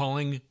industry are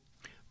calling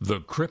the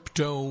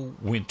crypto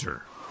winter.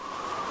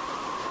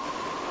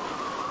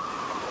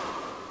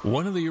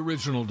 One of the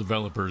original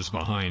developers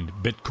behind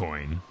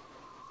Bitcoin,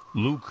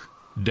 Luke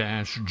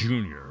Dash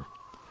Jr.,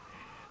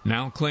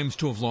 now claims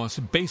to have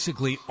lost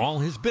basically all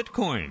his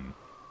Bitcoin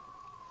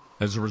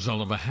as a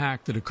result of a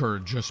hack that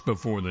occurred just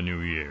before the new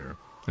year.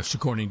 That's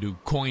according to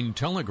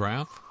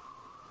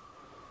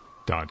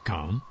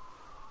Cointelegraph.com.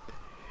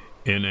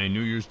 In a New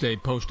Year's Day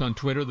post on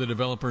Twitter, the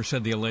developer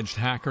said the alleged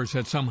hackers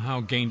had somehow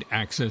gained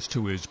access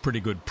to his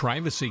pretty good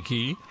privacy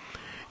key,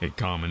 a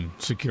common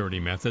security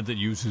method that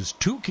uses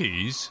two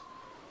keys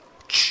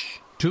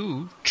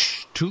to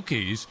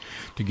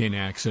gain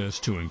access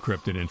to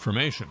encrypted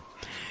information.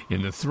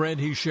 In the thread,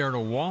 he shared a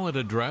wallet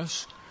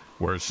address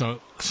where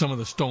some of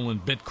the stolen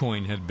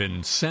Bitcoin had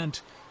been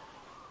sent,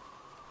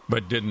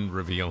 but didn't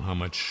reveal how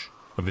much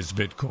of his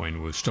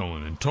Bitcoin was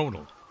stolen in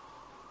total.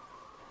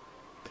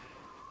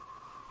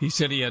 He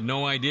said he had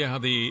no idea how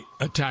the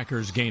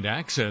attackers gained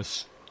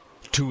access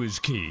to his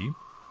key,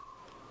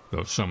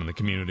 though some in the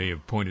community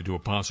have pointed to a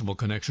possible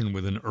connection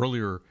with an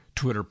earlier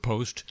Twitter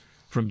post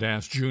from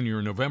Dash Jr.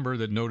 in November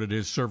that noted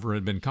his server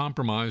had been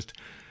compromised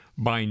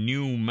by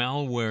new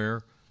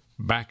malware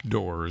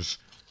backdoors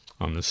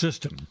on the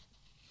system.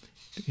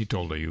 He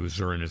told a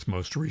user in his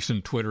most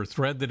recent Twitter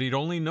thread that he'd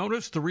only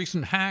noticed the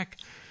recent hack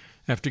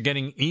after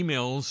getting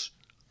emails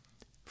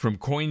from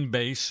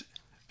Coinbase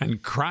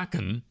and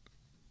Kraken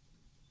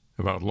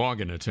about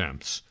login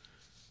attempts.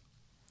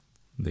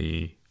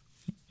 The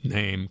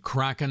name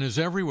Kraken is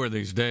everywhere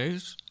these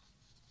days,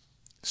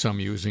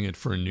 some using it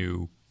for a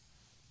new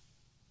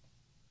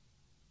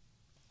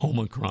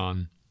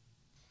Omicron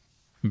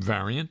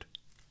variant.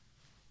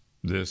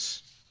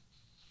 This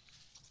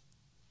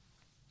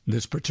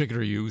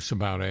particular use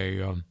about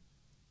a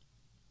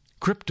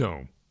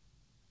crypto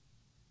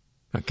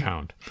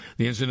account.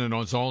 The incident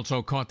has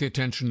also caught the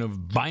attention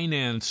of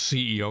Binance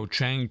CEO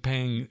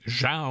Changpeng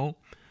Zhao,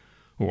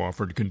 who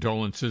offered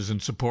condolences and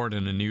support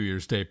in a New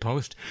Year's Day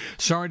post.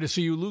 "Sorry to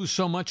see you lose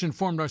so much.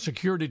 Informed our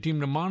security team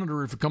to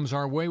monitor. If it comes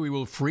our way, we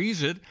will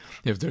freeze it.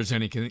 If there's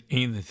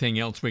anything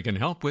else we can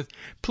help with,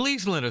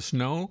 please let us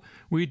know.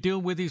 We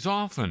deal with these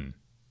often."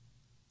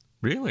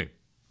 Really?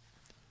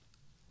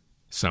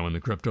 Some in the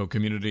crypto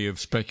community have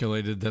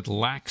speculated that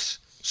lax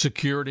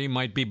security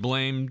might be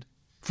blamed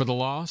for the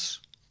loss.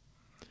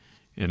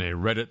 In a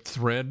Reddit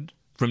thread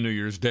from New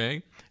Year's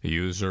Day, a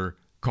user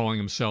calling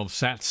himself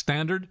Sat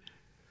Standard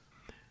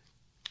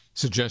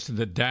suggested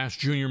that Dash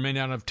Jr. may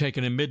not have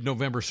taken a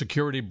mid-November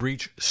security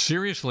breach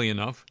seriously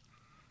enough,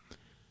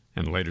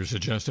 and later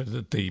suggested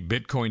that the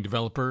Bitcoin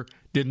developer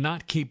did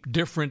not keep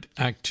different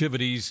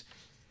activities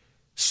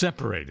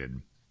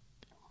separated.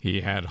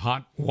 He had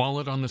Hot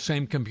Wallet on the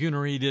same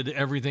computer he did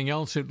everything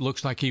else. It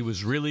looks like he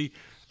was really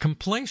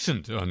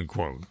complacent,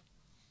 unquote.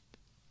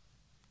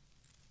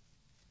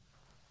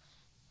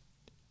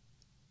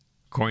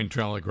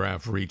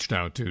 Cointelegraph reached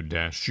out to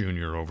Dash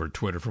Jr. over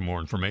Twitter for more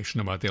information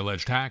about the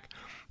alleged hack,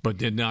 but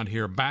did not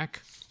hear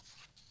back.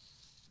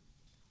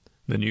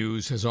 The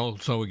news has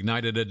also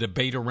ignited a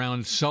debate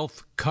around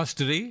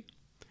self-custody,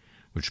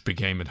 which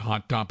became a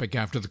hot topic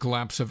after the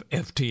collapse of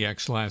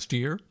FTX last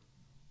year.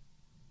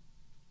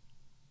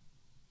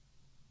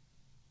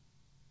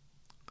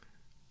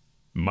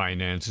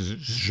 Binance's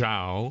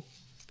Zhao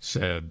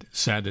said,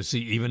 "Sad to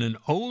see even an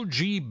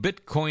OG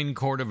Bitcoin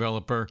core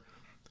developer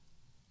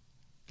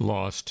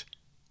lost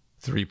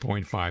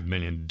 $3.5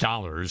 million.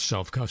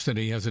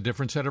 Self-custody has a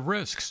different set of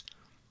risks."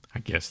 I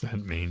guess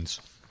that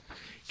means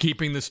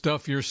keeping the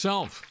stuff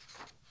yourself.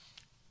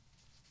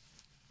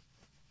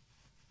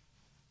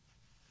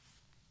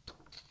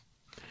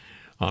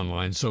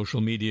 Online social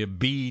media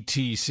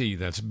BTC,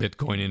 that's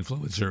Bitcoin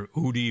influencer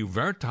Udi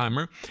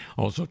Wertheimer,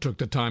 also took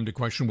the time to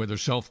question whether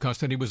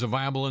self-custody was a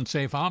viable and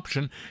safe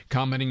option,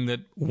 commenting that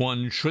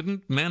one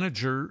shouldn't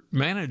manage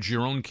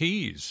your own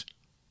keys.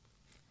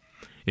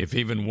 If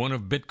even one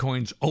of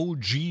Bitcoin's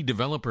OG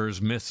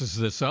developers messes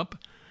this up,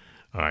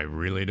 I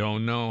really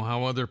don't know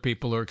how other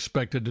people are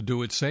expected to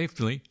do it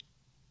safely.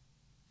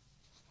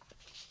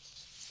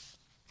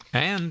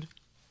 And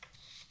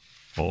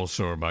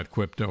also about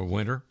crypto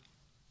winter,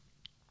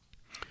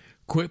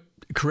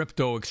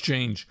 crypto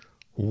exchange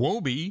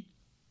Wobi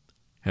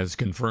has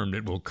confirmed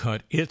it will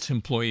cut its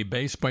employee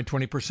base by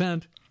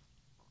 20%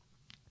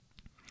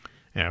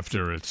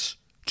 after its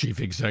chief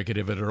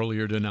executive had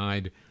earlier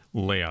denied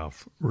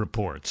layoff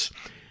reports.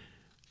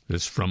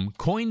 This from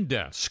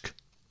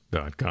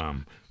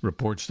CoinDesk.com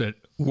reports that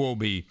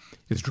Wobi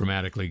is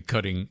dramatically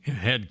cutting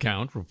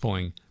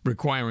headcount,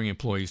 requiring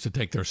employees to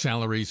take their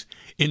salaries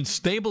in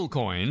stable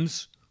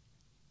coins.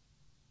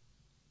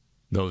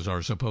 Those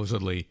are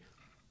supposedly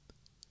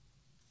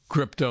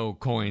crypto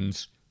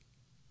coins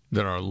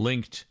that are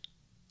linked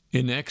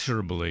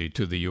inexorably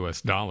to the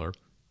U.S. dollar,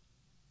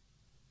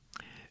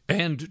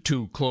 and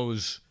to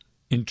close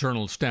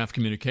internal staff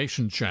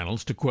communication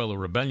channels to quell a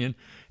rebellion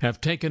have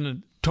taken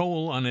a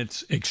toll on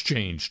its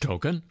exchange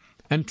token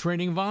and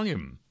trading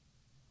volume.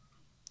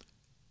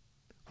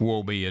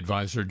 Wobi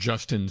advisor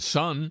Justin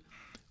Sun,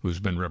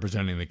 who's been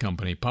representing the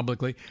company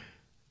publicly,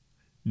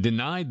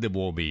 denied the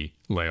Wobi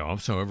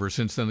layoffs. However,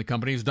 since then, the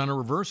company has done a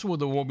reversal with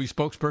the Wobi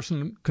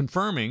spokesperson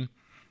confirming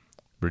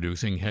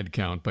reducing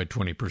headcount by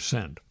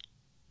 20%.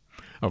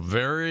 A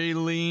very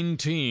lean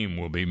team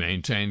will be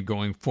maintained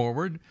going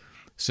forward,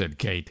 said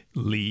Kate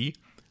Lee,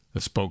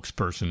 the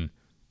spokesperson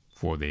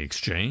for the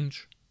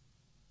exchange.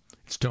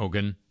 Its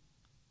token,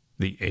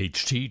 the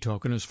HT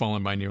token, has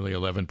fallen by nearly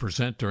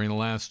 11% during the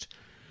last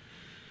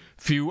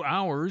few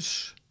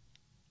hours.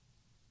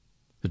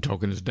 The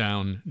token is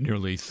down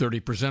nearly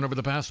 30% over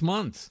the past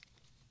month.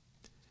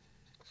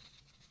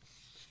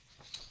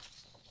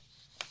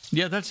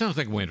 Yeah, that sounds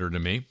like winter to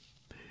me.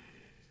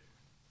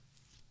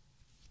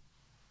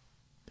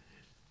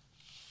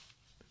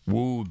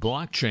 Woo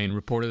Blockchain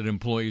reported that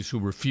employees who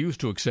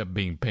refused to accept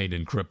being paid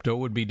in crypto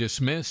would be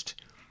dismissed,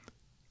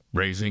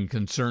 raising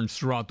concerns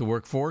throughout the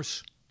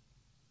workforce.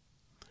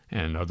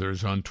 And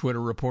others on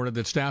Twitter reported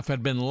that staff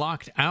had been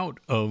locked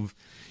out of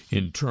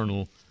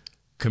internal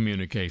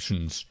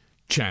communications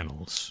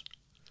channels.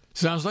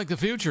 Sounds like the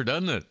future,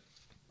 doesn't it?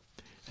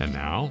 And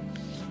now,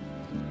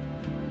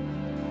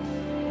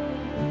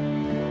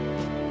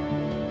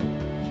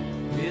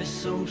 we're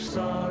so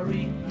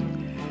sorry.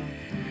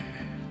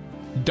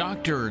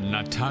 Dr.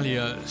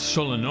 Natalia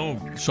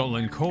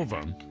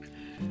Solenkova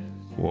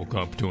woke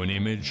up to an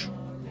image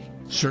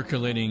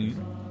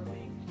circulating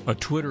a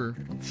Twitter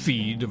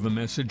feed of a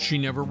message she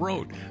never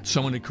wrote.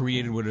 Someone had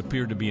created what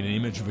appeared to be an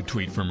image of a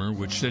tweet from her,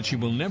 which said she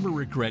will never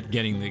regret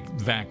getting the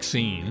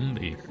vaccine,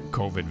 the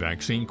COVID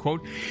vaccine,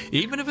 quote,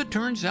 even if it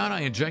turns out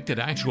I injected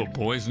actual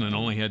poison and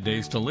only had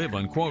days to live,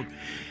 unquote.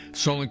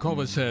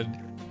 Solenkova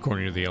said,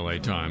 according to the LA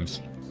Times,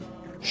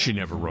 she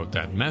never wrote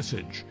that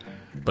message.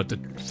 But the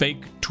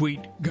fake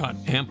tweet got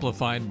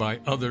amplified by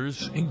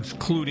others,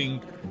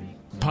 including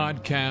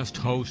podcast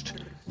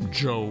host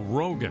Joe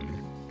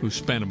Rogan, who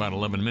spent about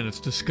 11 minutes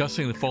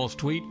discussing the false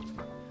tweet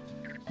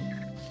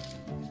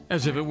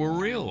as if it were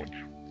real.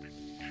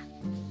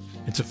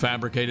 It's a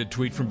fabricated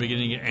tweet from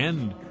beginning to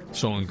end,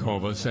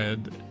 Solenkova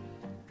said,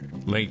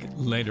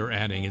 later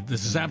adding,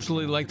 this is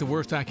absolutely like the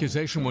worst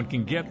accusation one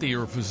can get that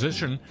you're a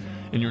physician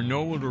and you're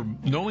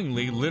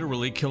knowingly,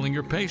 literally killing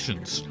your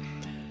patients.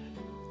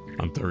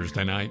 On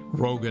Thursday night,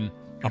 Rogan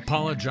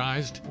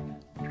apologized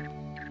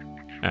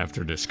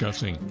after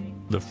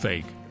discussing the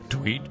fake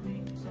tweet.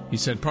 He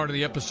said part of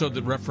the episode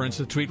that referenced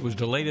the tweet was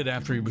deleted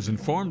after he was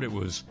informed it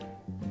was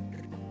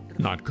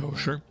not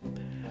kosher.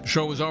 The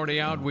show was already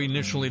out. We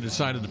initially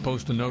decided to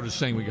post a notice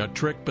saying we got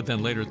tricked, but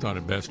then later thought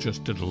it best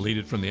just to delete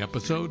it from the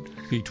episode.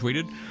 He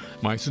tweeted,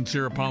 my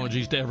sincere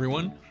apologies to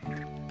everyone,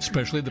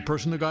 especially the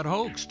person that got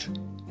hoaxed.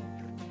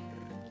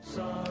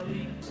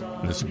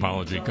 This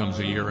apology comes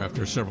a year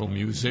after several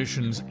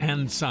musicians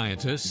and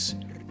scientists,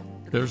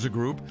 there's a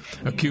group,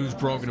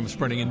 accused Rogan of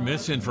spreading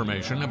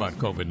misinformation about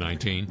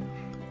COVID-19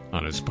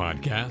 on his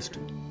podcast.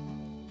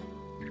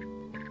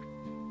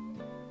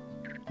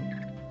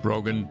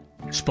 Rogan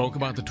spoke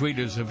about the tweet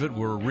as if it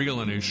were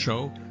real in his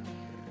show,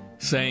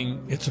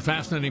 saying it's a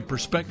fascinating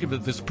perspective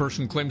that this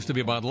person claims to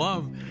be about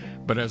love,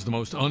 but has the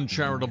most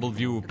uncharitable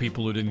view of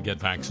people who didn't get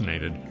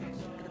vaccinated.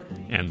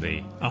 And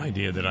the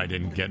idea that I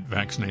didn't get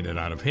vaccinated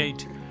out of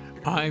hate,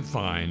 I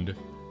find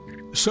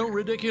so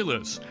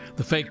ridiculous.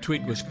 The fake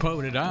tweet was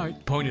pointed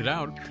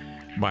out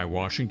by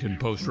Washington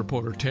Post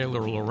reporter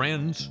Taylor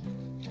Lorenz,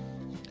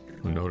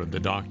 who noted the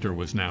doctor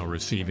was now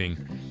receiving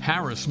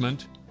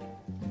harassment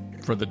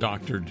for the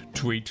doctored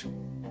tweet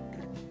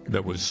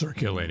that was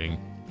circulating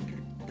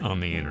on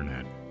the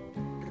internet.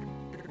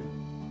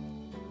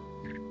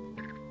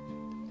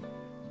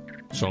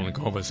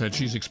 Solonkova said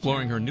she's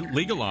exploring her new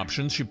legal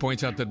options. She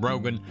points out that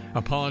Rogan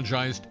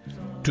apologized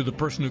to the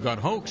person who got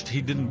hoaxed.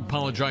 He didn't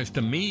apologize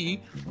to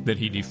me, that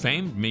he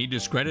defamed me,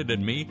 discredited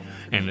me,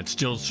 and it's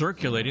still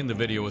circulating. The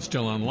video is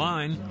still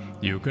online.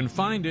 You can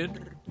find it.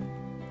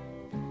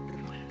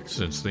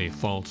 Since the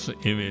false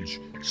image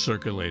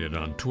circulated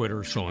on Twitter,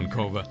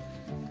 Solonkova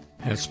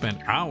has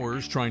spent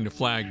hours trying to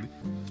flag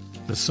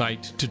the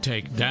site to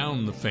take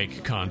down the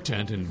fake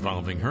content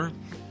involving her,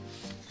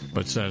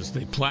 but says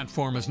the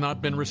platform has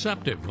not been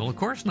receptive. Well, of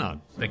course not.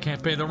 They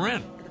can't pay the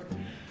rent.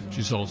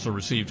 She's also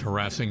received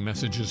harassing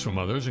messages from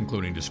others,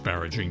 including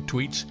disparaging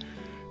tweets,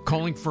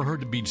 calling for her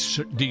to be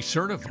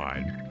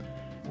decertified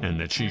and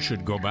that she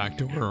should go back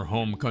to her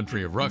home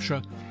country of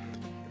Russia,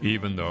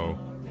 even though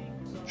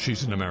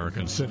she's an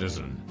American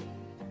citizen.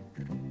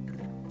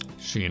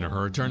 She and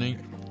her attorney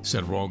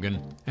said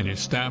Rogan and his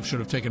staff should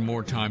have taken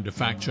more time to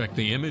fact-check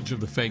the image of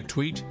the fake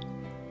tweet,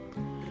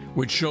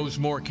 which shows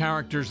more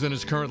characters than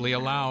is currently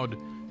allowed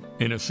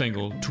in a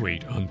single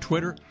tweet on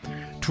Twitter.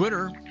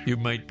 Twitter, you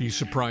might be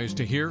surprised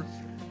to hear,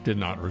 did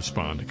not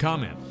respond to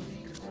comment.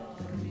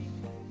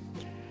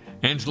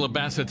 Angela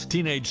Bassett's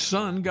teenage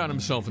son got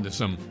himself into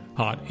some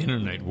hot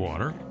internet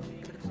water.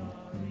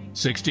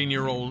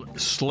 16-year-old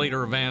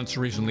Slater Vance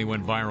recently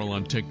went viral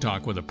on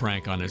TikTok with a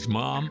prank on his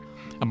mom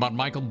about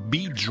Michael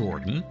B.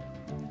 Jordan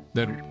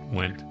that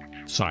went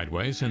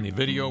sideways. In the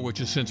video, which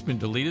has since been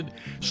deleted,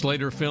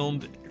 Slater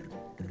filmed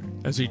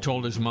as he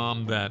told his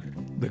mom that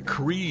the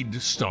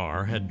Creed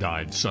star had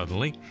died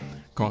suddenly,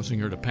 causing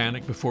her to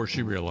panic before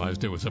she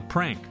realized it was a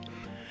prank.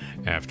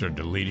 After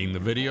deleting the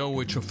video,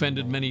 which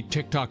offended many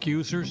TikTok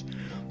users,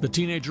 the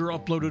teenager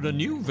uploaded a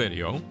new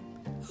video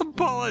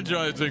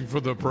apologizing for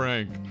the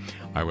prank.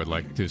 I would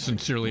like to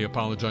sincerely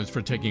apologize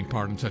for taking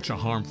part in such a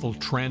harmful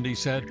trend, he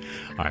said.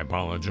 I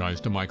apologize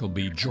to Michael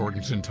B.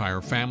 Jordan's entire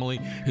family,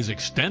 his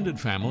extended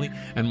family,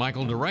 and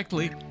Michael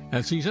directly,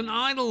 as he's an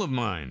idol of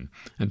mine.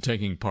 And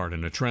taking part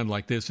in a trend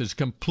like this is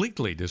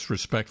completely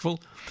disrespectful.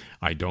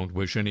 I don't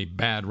wish any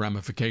bad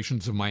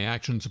ramifications of my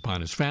actions upon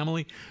his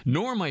family,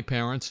 nor my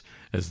parents,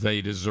 as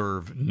they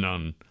deserve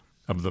none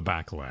of the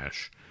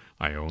backlash.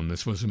 I own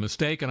this was a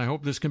mistake, and I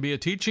hope this can be a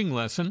teaching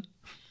lesson.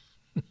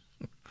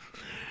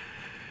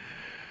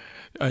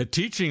 A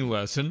teaching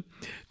lesson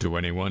to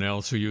anyone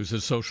else who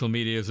uses social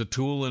media as a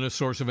tool and a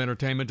source of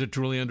entertainment to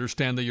truly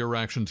understand that your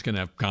actions can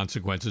have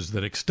consequences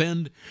that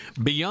extend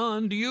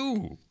beyond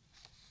you.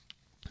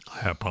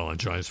 I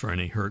apologize for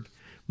any hurt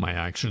my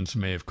actions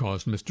may have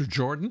caused Mr.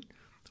 Jordan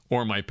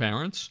or my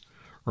parents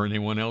or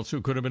anyone else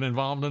who could have been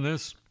involved in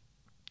this.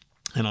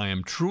 And I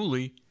am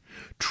truly,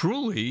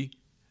 truly,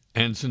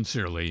 and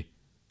sincerely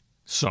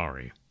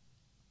sorry.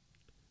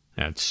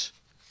 That's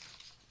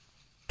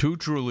two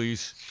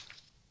trulies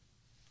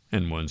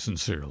and one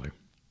sincerely.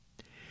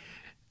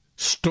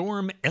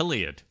 Storm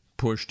Elliott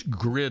pushed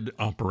grid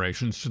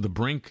operations to the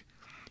brink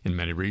in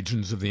many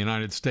regions of the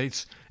United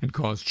States and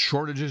caused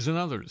shortages in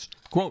others.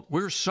 Quote,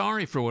 we're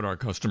sorry for what our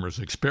customers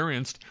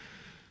experienced,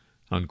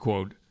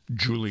 unquote,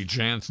 Julie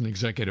Jansen,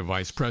 Executive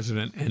Vice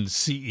President and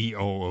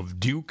CEO of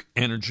Duke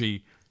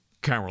Energy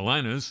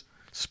Carolinas,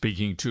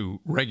 speaking to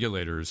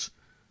regulators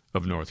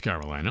of North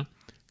Carolina.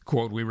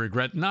 Quote, we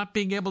regret not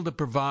being able to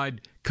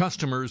provide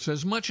customers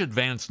as much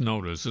advance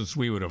notice as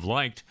we would have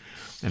liked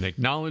and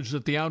acknowledge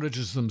that the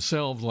outages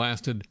themselves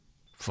lasted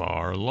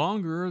far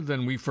longer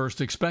than we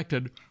first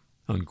expected,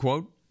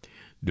 unquote.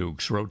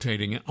 Duke's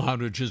rotating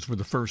outages were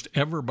the first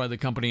ever by the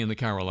company in the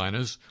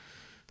Carolinas,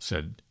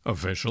 said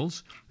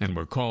officials, and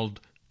were called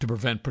to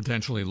prevent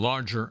potentially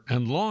larger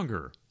and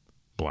longer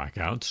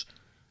blackouts.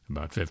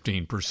 About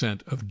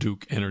 15% of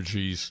Duke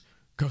Energy's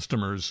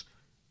customers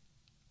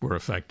were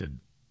affected.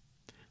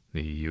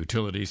 The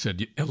utility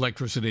said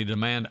electricity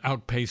demand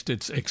outpaced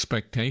its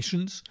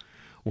expectations,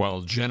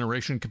 while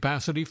generation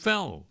capacity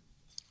fell.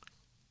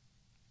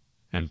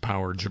 And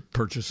power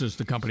purchases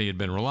the company had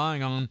been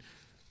relying on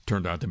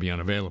turned out to be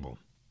unavailable.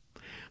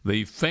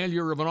 The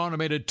failure of an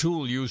automated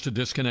tool used to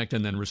disconnect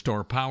and then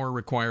restore power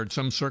required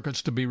some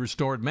circuits to be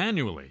restored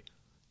manually,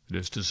 that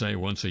is to say,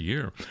 once a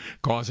year,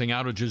 causing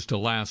outages to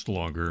last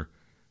longer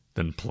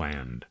than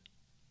planned.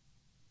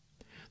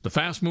 The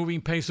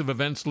fast-moving pace of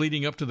events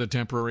leading up to the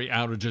temporary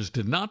outages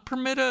did not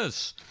permit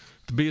us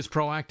to be as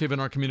proactive in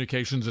our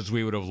communications as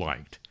we would have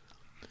liked,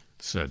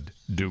 said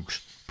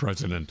Duke's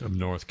president of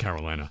North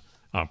Carolina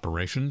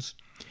Operations.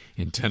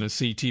 In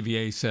Tennessee,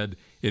 TVA said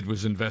it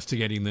was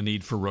investigating the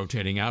need for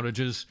rotating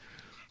outages.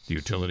 The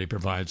utility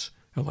provides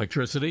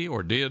electricity,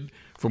 or did,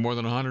 for more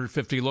than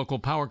 150 local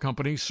power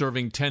companies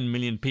serving 10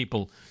 million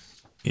people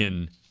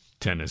in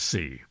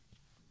Tennessee.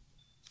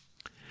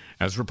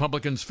 As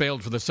Republicans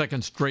failed for the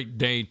second straight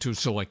day to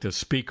select a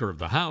Speaker of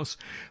the House,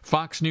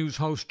 Fox News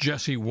host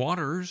Jesse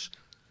Waters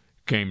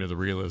came to the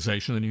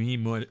realization that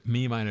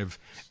he might have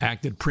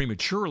acted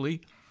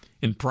prematurely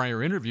in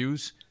prior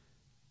interviews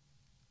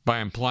by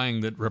implying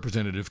that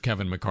Representative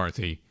Kevin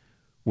McCarthy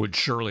would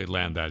surely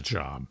land that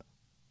job.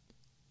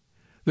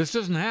 This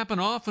doesn't happen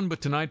often,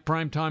 but tonight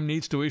Primetime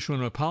needs to issue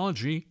an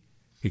apology,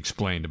 he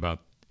explained about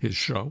his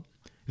show.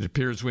 It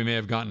appears we may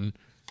have gotten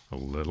a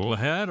little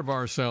ahead of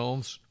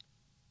ourselves.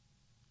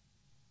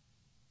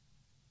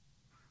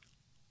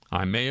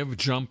 I may have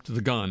jumped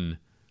the gun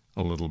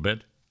a little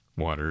bit,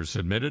 Waters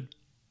admitted,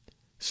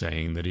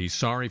 saying that he's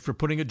sorry for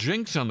putting a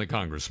jinx on the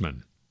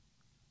congressman.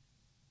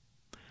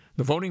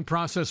 The voting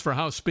process for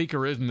House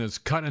Speaker isn't as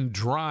cut and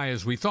dry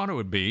as we thought it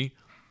would be,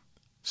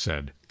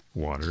 said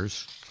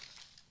Waters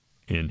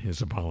in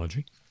his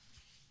apology.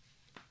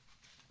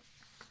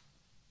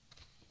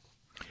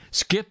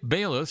 Skip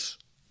Bayless,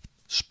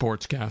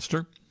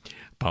 sportscaster,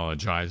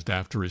 apologized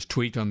after his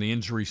tweet on the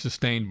injury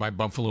sustained by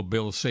Buffalo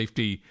Bills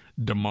safety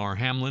Damar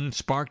Hamlin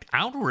sparked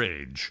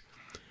outrage.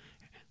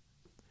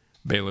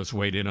 Bayless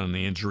weighed in on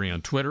the injury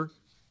on Twitter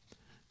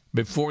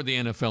before the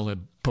NFL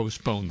had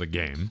postponed the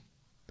game.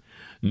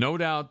 No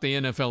doubt the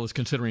NFL is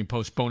considering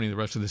postponing the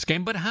rest of this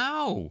game, but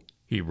how?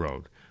 He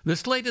wrote.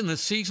 This late in the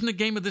season, a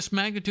game of this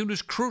magnitude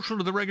is crucial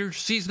to the regular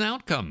season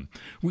outcome,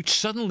 which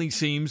suddenly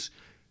seems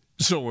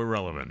so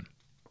irrelevant.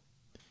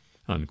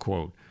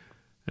 Unquote.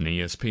 An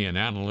ESPN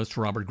analyst,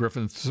 Robert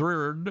Griffin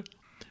III,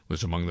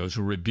 was among those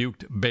who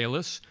rebuked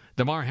Bayless.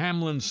 Damar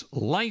Hamlin's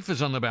life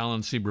is on the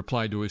balance, he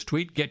replied to his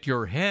tweet. Get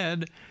your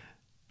head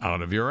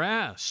out of your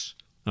ass,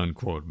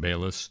 unquote.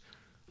 Bayless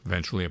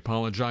eventually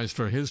apologized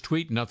for his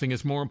tweet. Nothing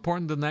is more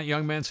important than that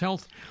young man's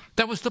health.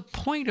 That was the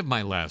point of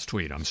my last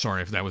tweet. I'm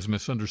sorry if that was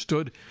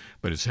misunderstood,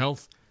 but his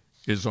health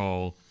is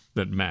all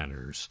that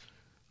matters.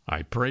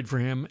 I prayed for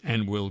him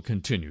and will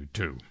continue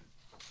to.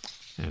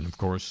 And, of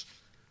course,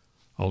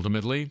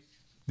 ultimately,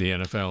 the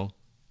NFL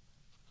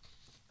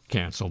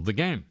canceled the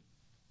game.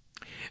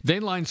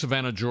 Dayline,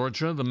 Savannah,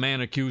 Georgia, the man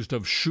accused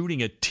of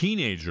shooting a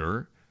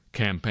teenager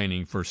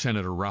campaigning for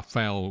Senator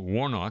Raphael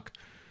Warnock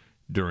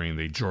during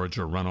the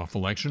Georgia runoff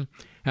election,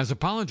 has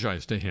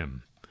apologized to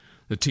him.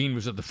 The teen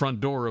was at the front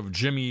door of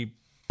Jimmy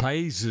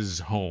Paiz's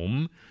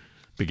home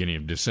beginning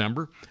of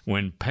December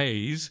when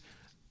Paiz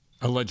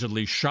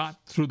allegedly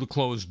shot through the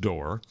closed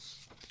door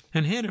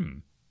and hit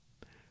him.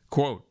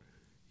 Quote,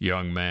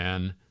 young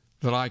man,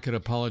 that I could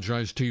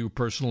apologize to you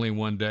personally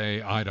one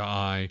day, eye to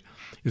eye,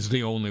 is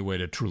the only way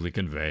to truly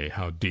convey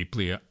how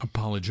deeply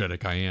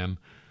apologetic I am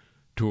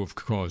to have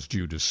caused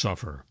you to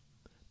suffer,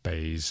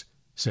 Paiz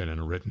said in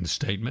a written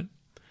statement.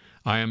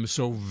 I am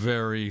so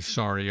very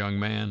sorry, young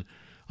man.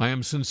 I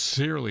am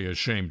sincerely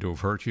ashamed to have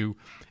hurt you,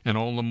 and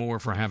all the more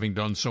for having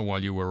done so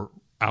while you were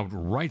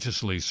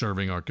outrageously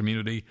serving our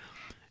community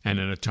and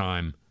in a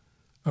time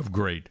of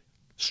great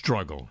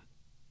struggle.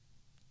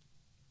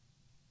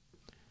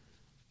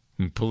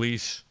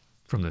 Police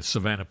from the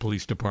Savannah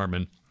Police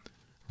Department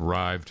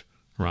arrived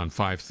around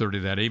 5:30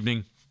 that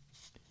evening.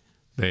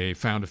 They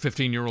found a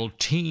 15-year-old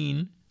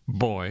teen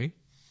boy,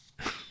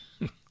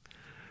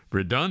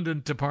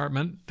 redundant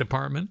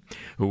department,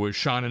 who was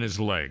shot in his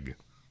leg.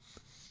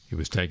 He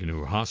was taken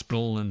to a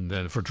hospital and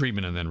then for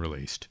treatment and then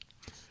released.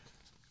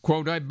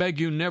 Quote, I beg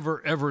you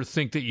never ever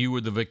think that you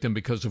were the victim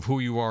because of who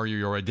you are,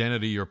 your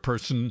identity, your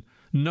person.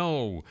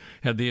 No.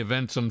 Had the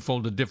events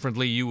unfolded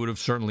differently, you would have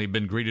certainly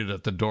been greeted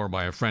at the door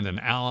by a friend and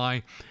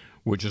ally,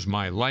 which is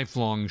my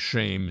lifelong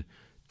shame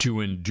to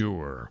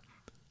endure.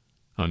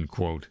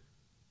 Unquote.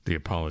 The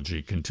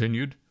apology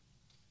continued.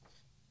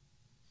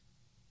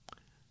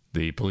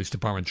 The police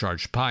department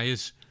charged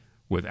Paiz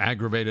with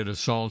aggravated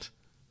assault,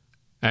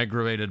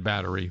 aggravated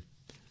battery,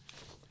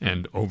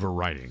 and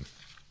overriding.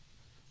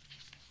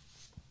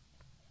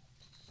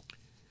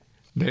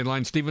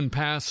 Dayline,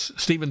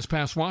 Stevens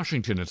Pass,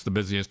 Washington. It's the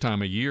busiest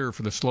time of year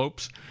for the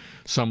slopes.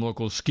 Some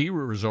local ski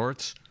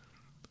resorts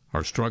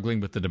are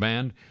struggling with the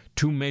demand.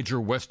 Two major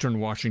western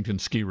Washington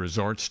ski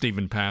resorts,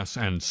 Stevens Pass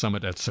and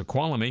Summit at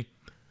Sequalamy,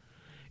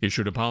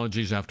 issued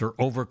apologies after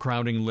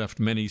overcrowding left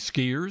many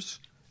skiers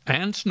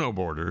and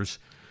snowboarders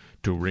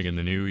to ring in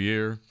the new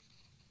year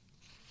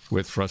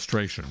with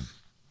frustration.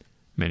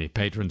 Many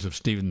patrons of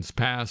Stevens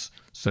Pass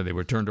said they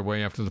were turned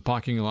away after the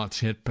parking lots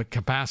hit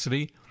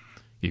capacity,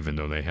 even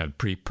though they had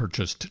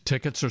pre-purchased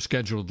tickets or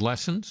scheduled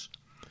lessons.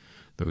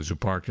 Those who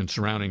parked in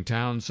surrounding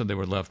towns said they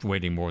were left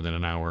waiting more than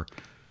an hour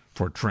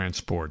for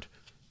transport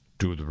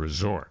to the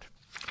resort.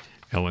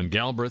 Ellen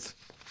Galbraith,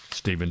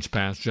 Stevens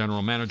Pass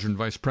General Manager and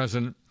Vice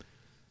President,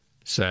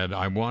 said,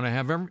 I want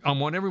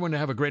everyone to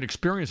have a great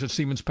experience at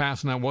Stevens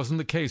Pass, and that wasn't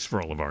the case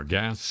for all of our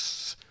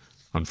guests.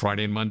 On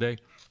Friday and Monday,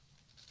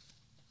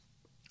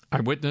 I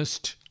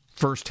witnessed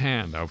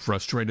firsthand how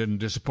frustrated and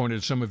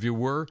disappointed some of you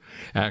were.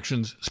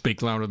 Actions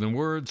speak louder than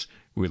words.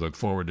 We look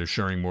forward to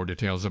sharing more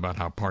details about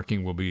how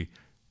parking will be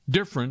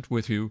different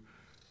with you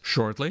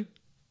shortly.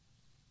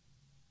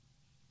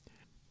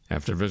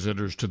 After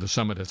visitors to the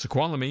summit at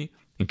Sequalamy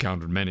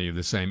encountered many of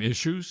the same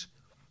issues,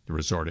 the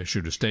resort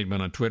issued a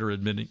statement on Twitter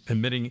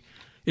admitting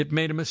it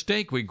made a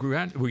mistake. We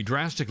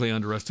drastically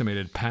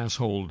underestimated pass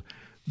hold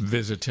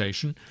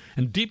visitation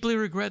and deeply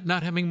regret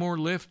not having more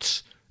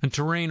lifts and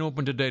terrain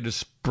open today to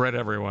spread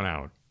everyone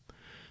out.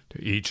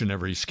 To each and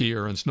every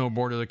skier and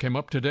snowboarder that came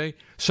up today,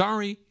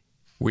 sorry,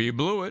 we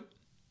blew it.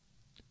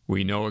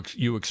 We know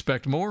you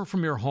expect more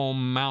from your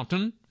home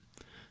mountain.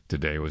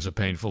 Today was a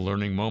painful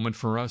learning moment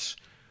for us.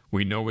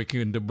 We know we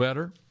can do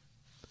better,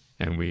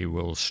 and we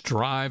will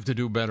strive to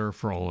do better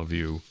for all of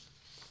you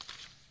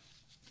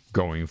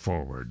going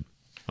forward,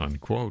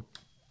 unquote.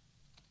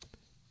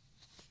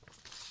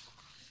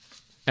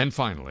 And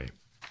finally,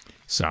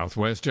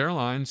 Southwest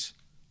Airlines,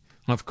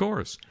 of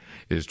course,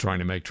 is trying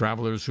to make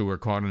travelers who are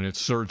caught in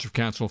its surge of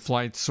canceled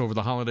flights over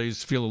the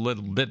holidays feel a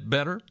little bit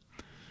better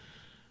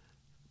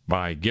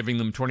by giving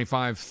them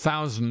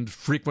 25,000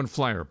 frequent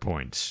flyer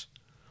points.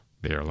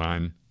 The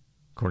airline,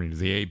 according to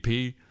the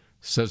AP,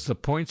 says the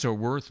points are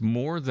worth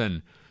more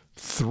than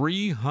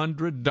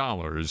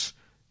 $300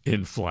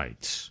 in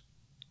flights.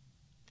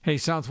 Hey,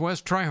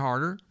 Southwest, try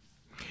harder.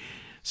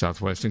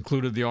 Southwest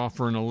included the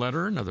offer in a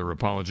letter, another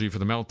apology for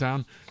the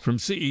meltdown, from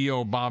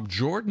CEO Bob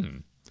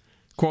Jordan.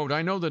 Quote,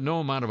 I know that no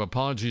amount of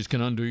apologies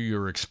can undo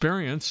your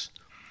experience.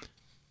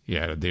 He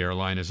added the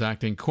airline is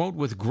acting, quote,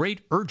 with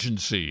great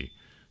urgency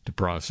to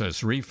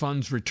process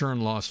refunds, return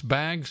lost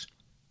bags,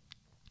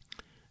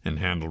 and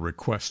handle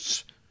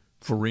requests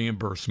for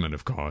reimbursement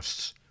of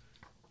costs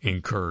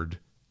incurred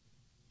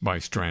by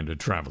stranded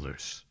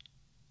travelers,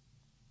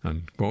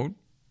 unquote.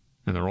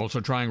 And they're also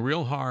trying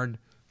real hard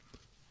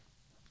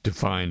to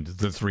find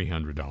the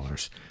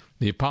 $300.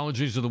 The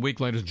apologies of the week,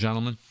 ladies and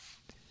gentlemen.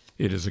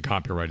 It is a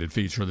copyrighted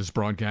feature of this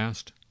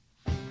broadcast.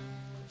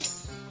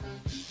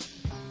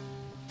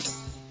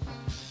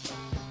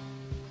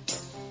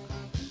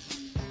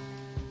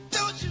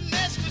 Don't you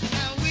mess with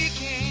my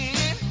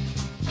weekend.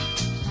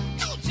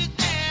 Don't you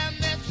dare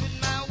mess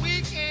with my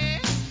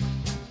weekend.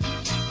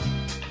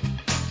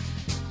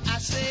 I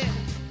said,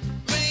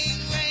 rain,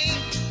 rain,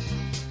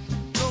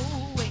 go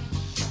away.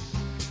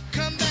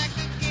 Come back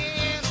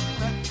again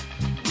on a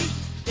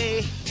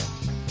weekday.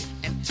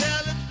 And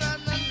tell the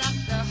thunder not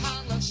to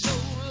holler so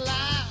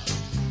loud.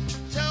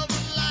 Tell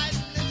the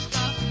lightning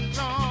stop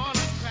drawing a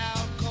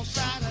crowd. 'Cause I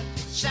done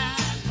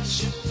shine my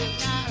shoe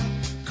and I done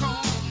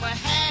comb my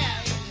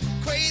hair.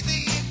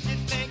 Crazy if you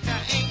think I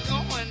ain't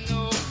going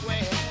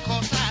nowhere.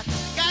 'Cause I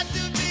got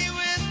to be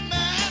with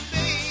my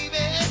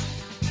baby.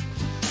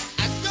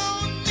 I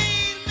don't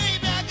need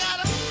maybe I got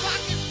a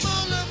pocket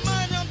full of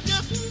money. I'm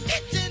just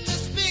itching to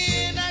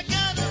spin. I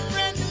got a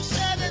brand new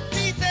set of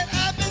teeth that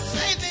I've been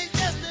saving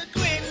just to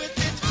grin with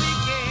this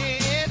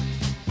weekend.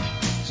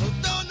 So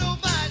don't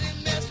nobody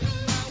mess with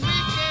my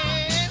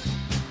weekend.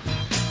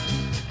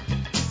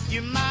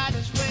 You might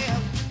as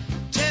well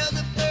tell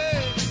the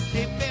birds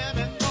they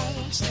better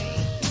don't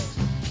sing.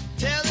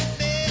 Tell the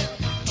bells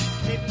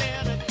they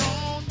better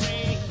don't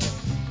ring.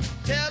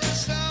 Tell the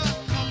sun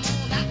come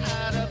on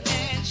out up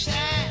and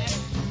shine.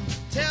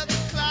 Tell the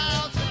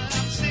clouds that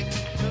I'm sick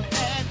of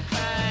that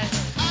crying.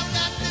 I've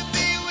got to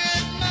be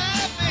with my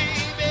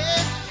baby.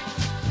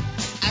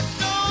 I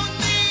don't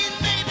need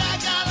maybe I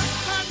got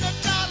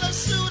 $100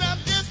 suit. I'm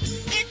just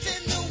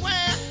itching to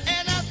wear,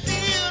 and I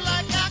feel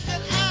like I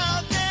could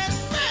have that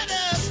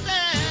better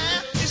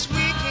style this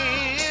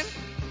weekend.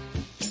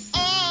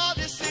 Oh,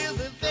 this is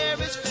a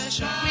very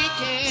special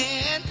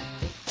weekend.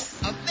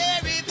 A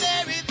very,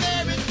 very,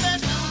 very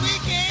special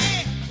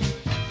weekend.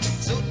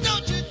 So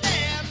don't you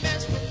dare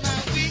mess with my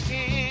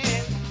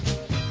weekend.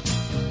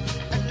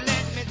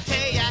 Let me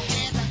tell you, I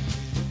had to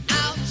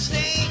out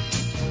sing,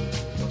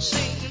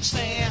 sing and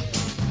slam,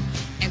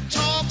 and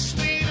talk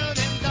sweeter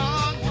than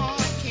Don Juan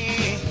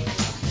can.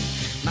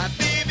 My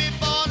baby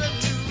bought a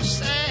new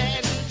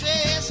satin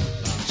dress.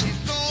 She's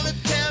gonna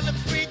tell the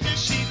preacher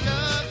she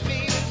loves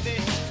me to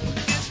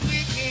death this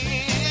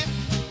weekend.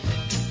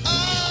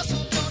 Oh, so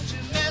don't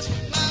you mess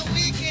with my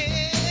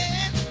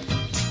weekend.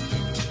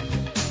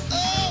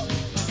 Oh,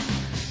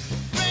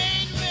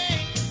 rain,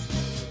 rain,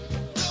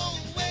 go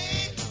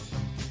away.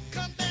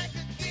 Come back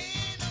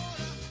again on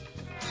a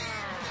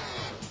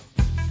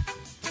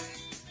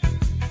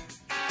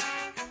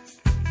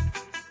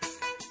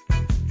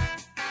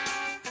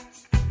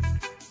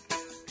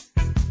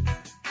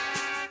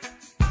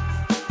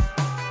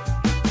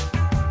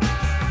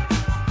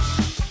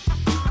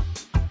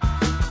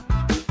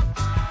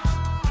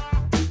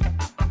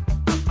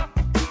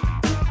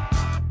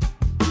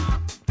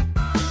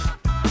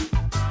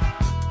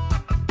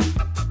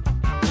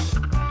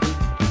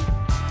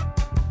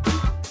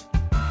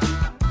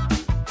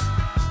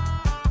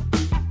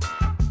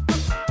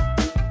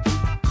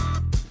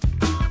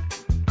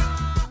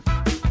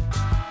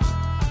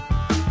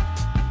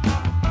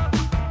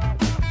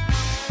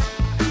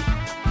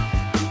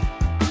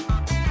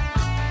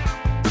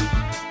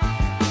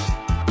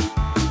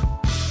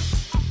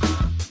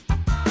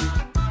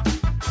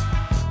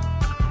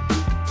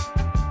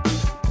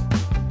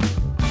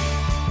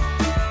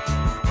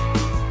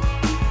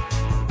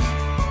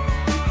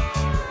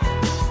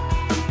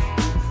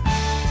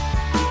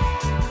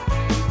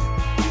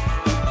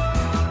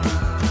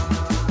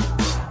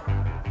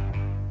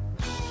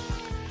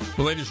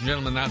Well, ladies and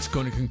gentlemen, that's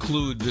going to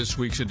conclude this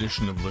week's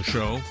edition of the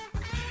show.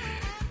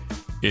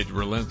 It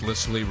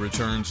relentlessly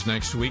returns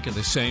next week at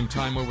the same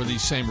time over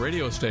these same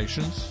radio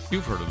stations.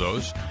 You've heard of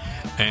those.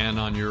 And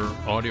on your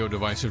audio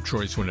device of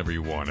choice whenever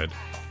you want it.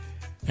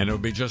 And it'll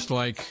be just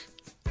like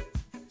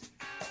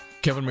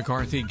Kevin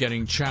McCarthy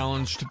getting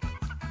challenged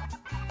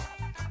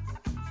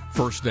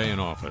first day in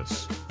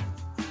office.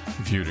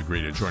 If you'd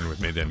agree to join with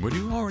me then, would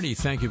you already?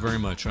 Thank you very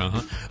much. A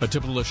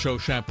tip of the show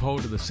chapeau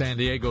to the San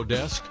Diego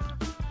desk,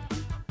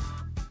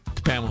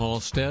 to Pam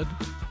Halstead,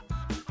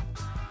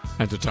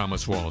 and to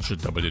Thomas Walsh at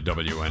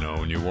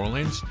WWNO New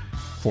Orleans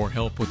for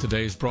help with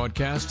today's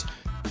broadcast.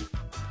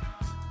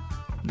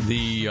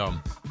 The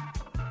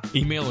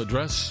email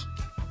address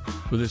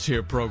for this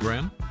here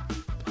program,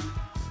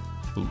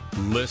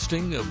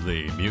 listing of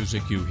the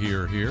music you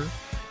hear here,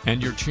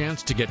 and your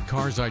chance to get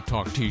Cars I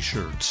Talk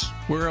t-shirts.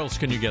 Where else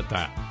can you get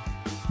that?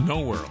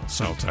 Nowhere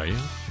else, I'll tell you.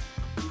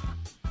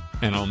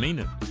 And I'll mean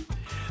it.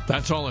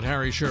 That's all at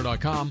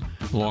harryshearer.com,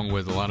 along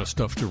with a lot of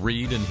stuff to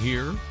read and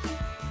hear,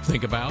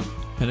 think about,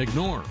 and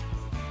ignore.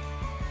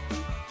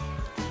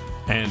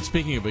 And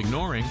speaking of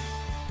ignoring,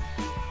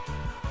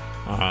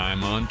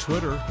 I'm on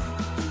Twitter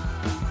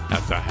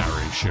at the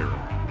Harry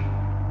Shearer.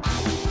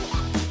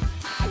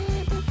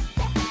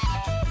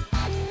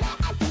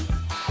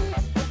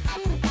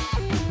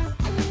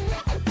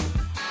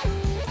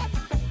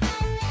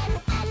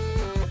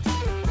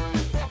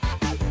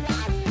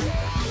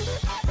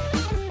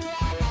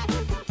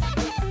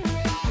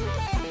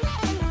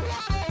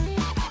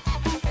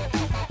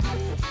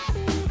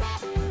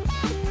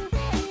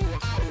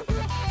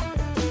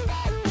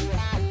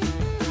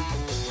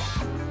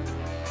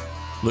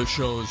 This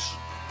show's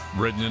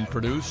written and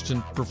produced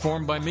and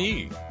performed by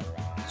me,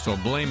 so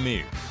blame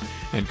me,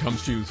 and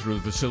comes to you through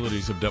the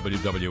facilities of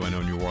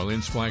WWNO New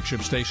Orleans,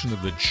 flagship station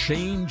of the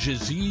Change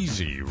is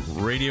Easy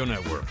radio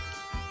network.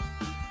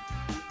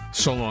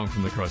 So long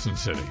from the Crescent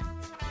City.